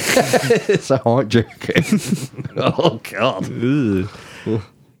tearjerker. tearbreaker. It's a heartjerker. Oh God!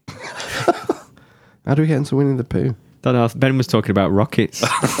 How do we get into Winnie the Pooh? Don't know. Ben was talking about rockets.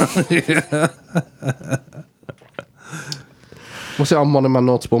 Was it on one of my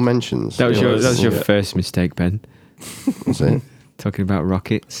notable mentions? That was your Yeah. first mistake, Ben. Was it? Talking about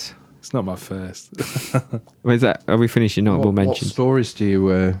rockets. It's not my first. Where's that? Are we finishing notable What mentions? stories do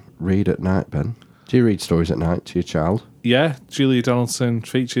you read at night, Ben? Do you read stories at night to your child? Yeah, Julia Donaldson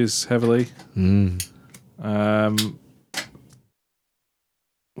features heavily.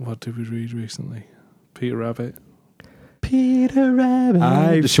 What did we read recently? Peter Rabbit. Peter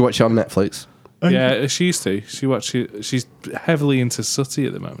Rabbit. Does she watch it on Netflix? Yeah, she used to. She's heavily into Sooty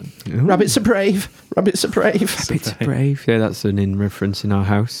at the moment. Rabbits are brave. Rabbits are brave. Rabbits are brave. Yeah, that's an in reference in our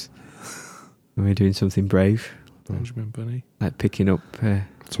house. When we're doing something brave, Benjamin Bunny. like picking up.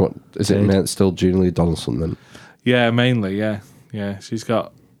 So what is it? Bird. Still Julia Donaldson then? Yeah, mainly. Yeah. She's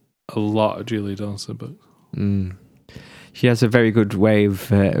got a lot of Julia Donaldson books. She has a very good way of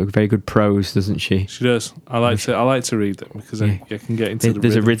very good prose, doesn't she? She does. I like to read them because I can get into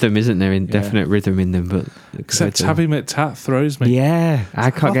There's a rhythm, isn't there? Definite rhythm in them, but Except Tabby McTat throws me. Yeah,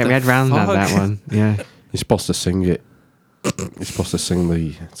 I can't What get my the head around fuck? that one. Yeah, You're supposed to sing it. You're supposed to sing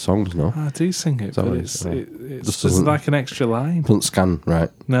the songs, no? I do sing it, that but what it's it it's Just there's doesn't- like an extra line. Doesn't scan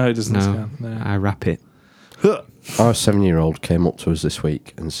right. No, it doesn't. no, Scan, no. I rap it. Our 7-year-old came up to us this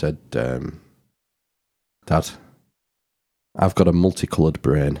week and said, Dad, I've got a multicoloured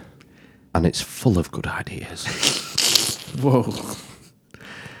brain and it's full of good ideas. Whoa,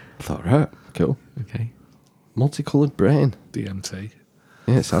 I thought, right, cool. Okay. Multicoloured brain. DMT.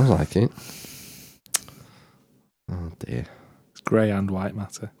 Yeah, it sounds like it. Oh dear. It's grey and white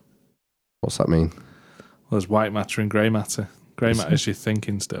matter. What's that mean? Well, there's white matter and grey matter. Grey matter is your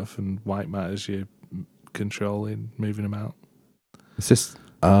thinking stuff, and white matter is your controlling, moving them out. Is this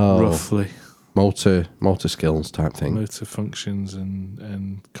Roughly. motor skills type thing? Motor functions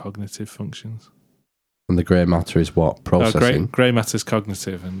and cognitive functions. And the grey matter is what? Processing? Grey matter is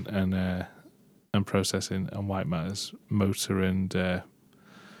cognitive and processing, and white matter is motor and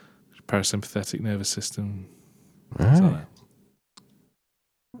parasympathetic nervous system. things like Right.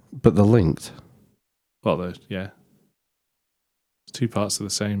 that. But they're linked. Well, yeah. It's two parts of the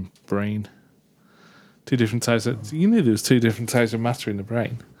same brain. Two different types of... You knew there was two different types of matter in the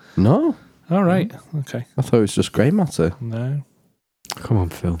brain. No, All right. Okay. I thought it was just grey matter. No. Come on,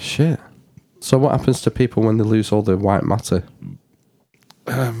 Phil. Shit. So what happens to people when they lose all the white matter?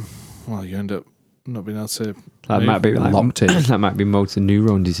 Well, you end up not being able to... That move. might be like Locked in. that might be motor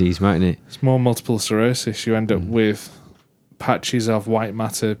neuron disease, mightn't it? It's more multiple sclerosis. You end up with patches of white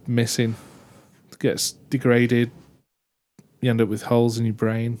matter missing. It gets degraded. You end up with holes in your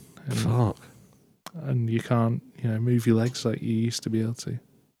brain. Fuck. And you can't, move your legs like you used to be able to.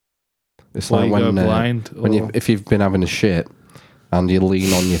 It's Or like you when go blind. if you've been having a shit and you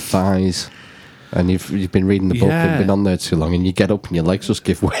lean on your thighs and you've been reading the book Yeah. and been on there too long and you get up and your legs just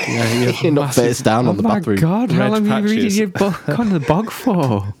give way. You're not massive- face down on the my bathroom. God, how Red long have you been reading patches. your book on the bog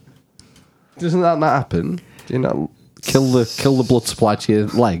for? Doesn't that not happen? Do you not kill the blood supply to your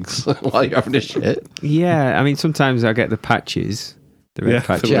legs while you're having a shit? Yeah, I mean, sometimes I get the patches, the red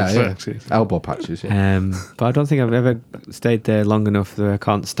patches. the Yeah, red yeah. patches. Elbow patches. Yeah. But I don't think I've ever stayed there long enough that I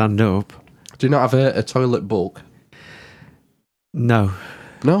can't stand up. Do you not have a toilet book? No,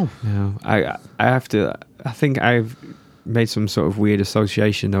 No. I have to. I think I've made some sort of weird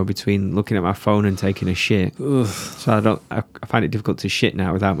association though between looking at my phone and taking a shit. So I find it difficult to shit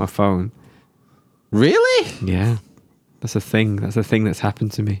now without my phone. Really? Yeah, that's a thing. That's a thing that's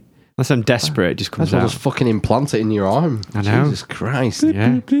happened to me. Unless I'm desperate, it just comes That's what out. just fucking implant it in your arm. I know. Jesus Christ.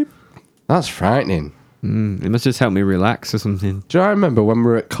 Yeah, That's frightening. it must just help me relax or something. Do you know, I remember when we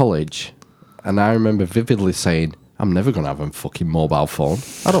were at college, and I remember vividly saying, I'm never going to have a fucking mobile phone.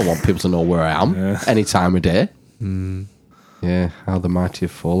 I don't want people to know where I am any time of day. Yeah, how the mighty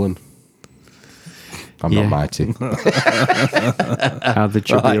have fallen. I'm Yeah. not mighty. How the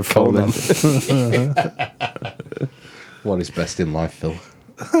chubby Right, have fallen. What is best in life, Phil?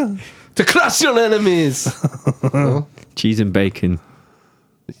 To crush your enemies! Cheese and bacon.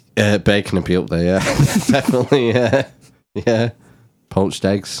 Bacon would be up there, yeah. Definitely, yeah. Yeah. Poached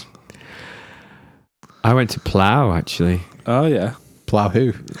eggs. I went to Plough actually. Oh, yeah. Plough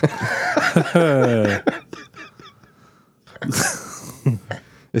who?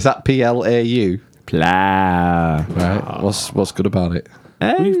 Is that PLAU? Plough. Right. What's good about it?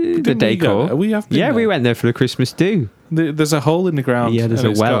 The Didn't we go decor. there? We have been Yeah, there. we went there for the Christmas do. There's a hole in the ground. Yeah, there's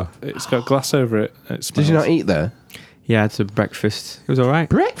and a well. It's got glass over it. It Did you smells. not eat there? Yeah, it's a breakfast. It was all right.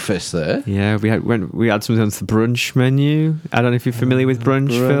 Breakfast there? Yeah, we had something on the brunch menu. I don't know if you're familiar with brunch,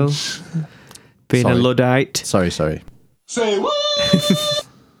 Phil. Brunch. Being Sorry. a Luddite. Sorry.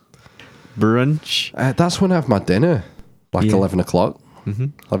 Brunch. That's when I have my dinner. Like Yeah. 11 o'clock.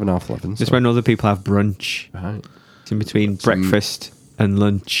 11, half 11. Just so- when other people have brunch. Right. It's in between breakfast and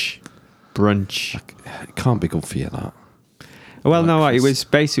lunch. Brunch. It can't be good for you, that. Well, no, it breakfast. was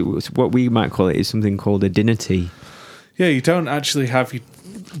basically what we might call it is something called a dinner tea. Yeah, you don't actually have your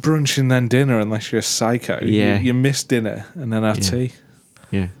brunch and then dinner unless you're a psycho. Yeah. You miss dinner and then have Yeah. tea.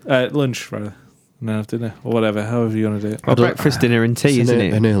 Yeah. Lunch, rather. And then have dinner. Or whatever, however you want to do it. Well, breakfast, dinner, and tea, isn't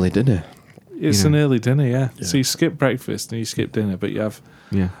it? An early dinner. It's you know. an early dinner, yeah. So you skip breakfast and you skip dinner, but you have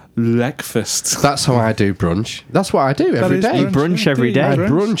Yeah. breakfast. That's how I do brunch. That's what I do every is day. You brunch every day. I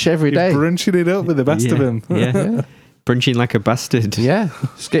brunch every day. You're brunching it up with the best yeah. of them. Yeah. Brunching like a bastard. Yeah,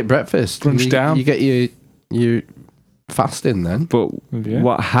 skip breakfast. Brunch you, down. You get your fasting then. But Yeah.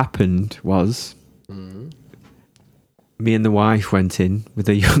 what happened was, me and the wife went in with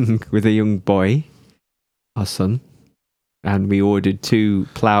a young boy, our son, and we ordered 2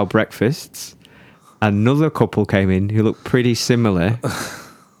 plough breakfasts. Another couple came in who looked pretty similar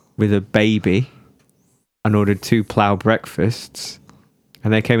with a baby and ordered 2 plough breakfasts.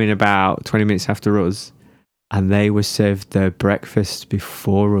 And they came in about 20 minutes after us, and they were served their breakfast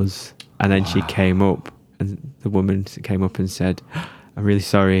before us. And then she came up, and the woman came up and said, "I'm really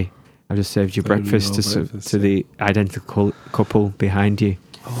sorry. I just served you breakfast no to breakfast, to the identical couple behind you."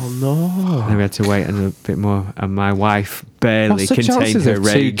 Oh no! And we had to wait a bit more, and my wife barely What's the contained chances her of 2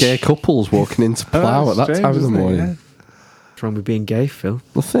 rage. gay couples walking into plough at that strange, time of the isn't it? morning? Yeah. What's wrong with being gay, Phil?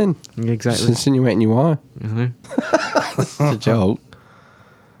 Nothing. Just Exactly. insinuating you are. I know. It's a joke.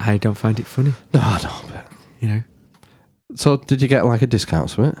 I don't find it funny, No, but. you know. So, did you get like a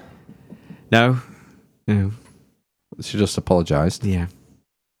discount for it? No. She just apologised. Yeah.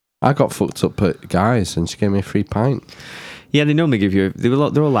 I got fucked up at Guy's and she gave me a free pint. Yeah, they normally give you. They're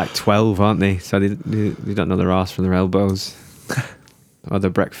all like 12, aren't they? So they don't know their arse from their elbows, or their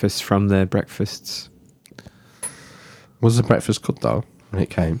breakfast from their breakfasts. Was the breakfast good though when it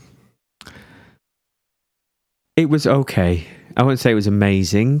came? It was okay. I wouldn't say it was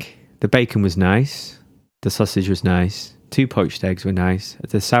amazing. The bacon was nice. The sausage was nice. 2 poached eggs were nice.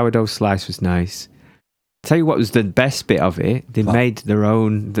 The sourdough slice was nice. Tell you what was the best bit of it. They made their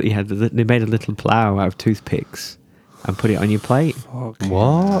own. They made a little plough out of toothpicks and put it on your plate.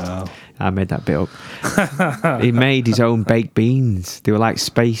 What? I made that bit up. He made his own baked beans. They were like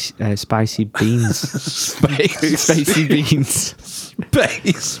spicy beans. Spicy beans.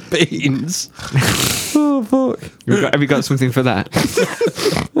 Space beans. Oh fuck! Have you got something for that?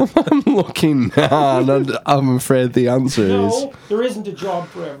 I'm looking now, and I'm afraid the answer is No, there isn't a job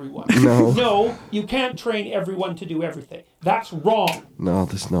for everyone. No. No, you can't train everyone to do everything. That's wrong. no.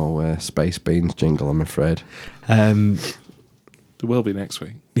 There's no space beans jingle. I'm afraid. Um, There will be next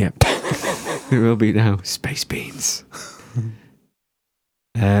week. yeah, it will be now. Space beans.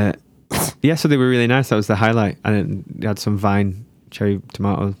 Yeah, so they were really nice. That was the highlight. And then they had some vine cherry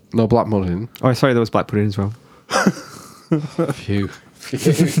tomato. No black pudding. Oh, sorry, there was black pudding as well. Phew.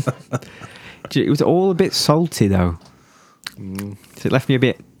 It was all a bit salty though. So it left me a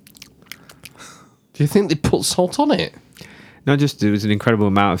bit. Do you think they put salt on it? No, just there was an incredible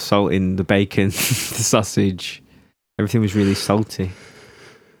amount of salt in the bacon, the sausage. Everything was really salty.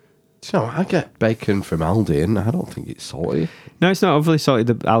 Do you know, I get bacon from Aldi, and I don't think it's salty. No, it's not overly salty.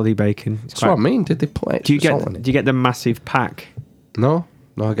 The Aldi bacon. It's That's what I mean. Did they put extra Do you salt on get? it? Do you get the massive pack? No,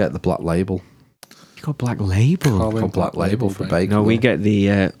 I get the black label. You got Black Label. Got black label for bacon. No, we yeah. get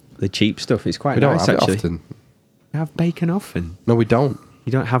the cheap stuff. It's quite We don't nice have actually. it often. You have bacon often. No, we don't.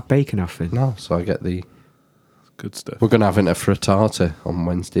 You don't have bacon often. No, so I get the. Good stuff. We're gonna have it a frittata on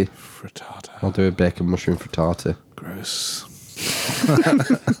Wednesday. Frittata. I'll do a bacon mushroom frittata. Gross.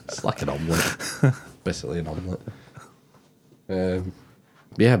 It's like an omelette, basically an omelette.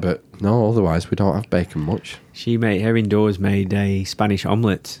 Yeah, but no. Otherwise, we don't have bacon much. Her indoors made a Spanish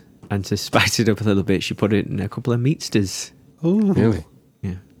omelette, and to spice it up a little bit, she put it in a couple of meatsters. Really?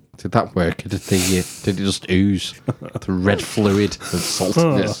 Yeah. Did that work? Did it just ooze the red fluid and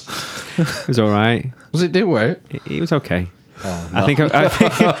saltiness? It was all right. Was it do work? It was okay. I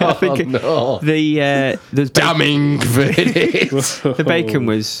think No. there's Damning verdict. the bacon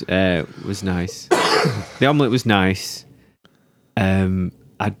was nice. The omelette was nice.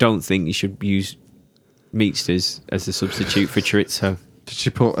 I don't think you should use meatsters as a substitute for chorizo. Did she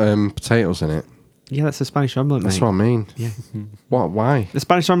put potatoes in it? Yeah, that's a Spanish omelette, That's mate. what I mean. Yeah. What? Why? The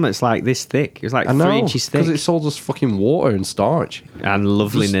Spanish omelette's like this thick. It was like I 3 know, inches thick. because it's all just fucking water and starch. And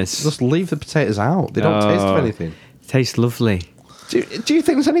loveliness. Just leave the potatoes out. They don't taste of anything. Tastes lovely. Do you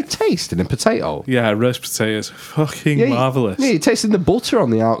think there's any taste in a potato? Yeah, roast potatoes. Fucking you- marvellous. Yeah, you're tasting the butter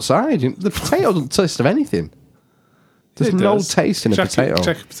on the outside. The potato doesn't taste of anything. There's It no does. taste in a Check- potato.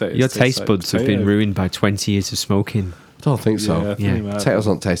 check potatoes. Your Tastes taste like buds have been potato. ruined by 20 years of smoking. I don't think so. Yeah, I think Yeah. you might. Potatoes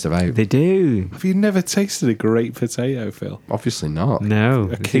don't taste of out. They do. Have you never tasted a great potato, Phil? Obviously not. No.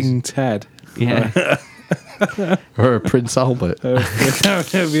 A King Ted. Yeah. Or a Prince Albert.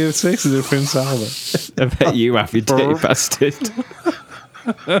 Have you ever tasted a Prince Albert? I bet you have, you dirty bastard.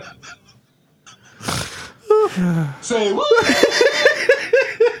 Say what?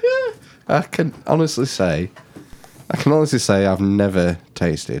 I can honestly say I've never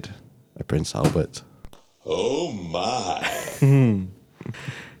tasted a Prince Albert. Oh my.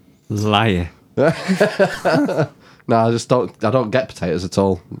 Liar. No, I don't get potatoes at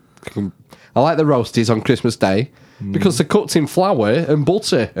all. I like the roasties on Christmas Day because they're cooked in flour and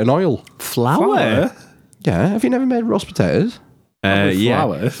butter and oil. Flour? Yeah, have you never made roast potatoes? Yeah.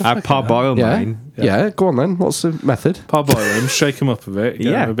 flour? I parboil Yeah. mine. Yeah, go on then. What's the method? Parboil them, shake them up a bit, get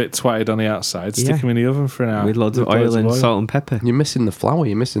Yeah. them a bit twatted on the outside, stick Yeah. them in the oven for an hour. With loads of oil and salt and pepper. You're missing the flour.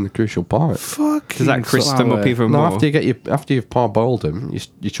 You're missing the crucial part. Fuck. Does that crisp them up even No, more? after you've parboiled them,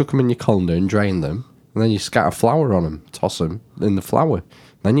 you chuck them in your colander and drain them, and then you scatter flour on them, toss them in the flour,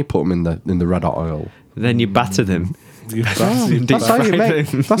 then you put them in the red hot oil. Then you batter them. That's That's how you make.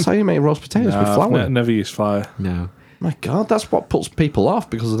 That's how you make roast potatoes with flour. Never used flour. No. My God, that's what puts people off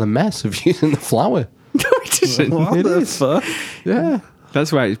because of the mess of using the flour. No, it isn't. It is. fuck? Yeah,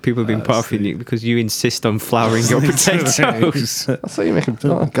 That's why people have been put off you because you insist on flouring your potatoes. that's how you make them.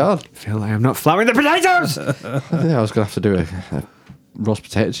 Oh God, Feel like I'm not flouring the potatoes. yeah, I was gonna have to do a roast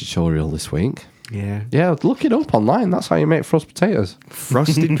potato tutorial this week. Yeah. Yeah, look it up online. That's how you make roast potatoes.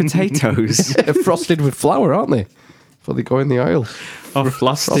 Frosted potatoes. They're frosted with flour, aren't they? Before they go in the oil. Or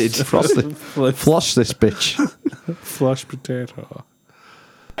frosted. Frosted. Flush this bitch. Flush potato.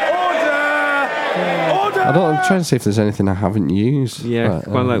 I'm trying to see if there's anything I haven't used. Yeah. But,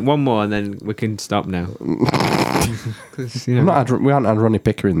 Well, like one more and then we can stop now. 'Cause, you know, we haven't had Ronnie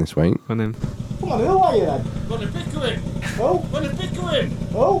Pickering this week. on them. What the hell are you then? Ronnie Pickering. Oh? Ronnie Pickering.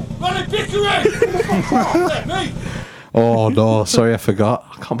 Oh? Ronnie Pickering! What me? Oh no, sorry, I forgot.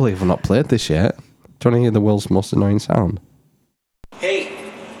 I can't believe I've not played this yet. Do you want to hear the world's most annoying sound? Hey,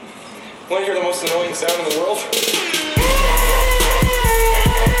 want to hear the most annoying sound in the world?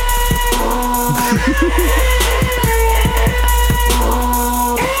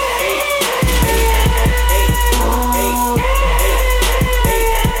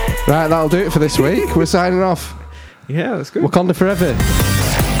 Right, that'll do it for this week. We're signing off. Yeah, that's good. Wakanda forever.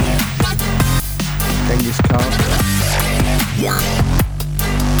 Genghis Khan.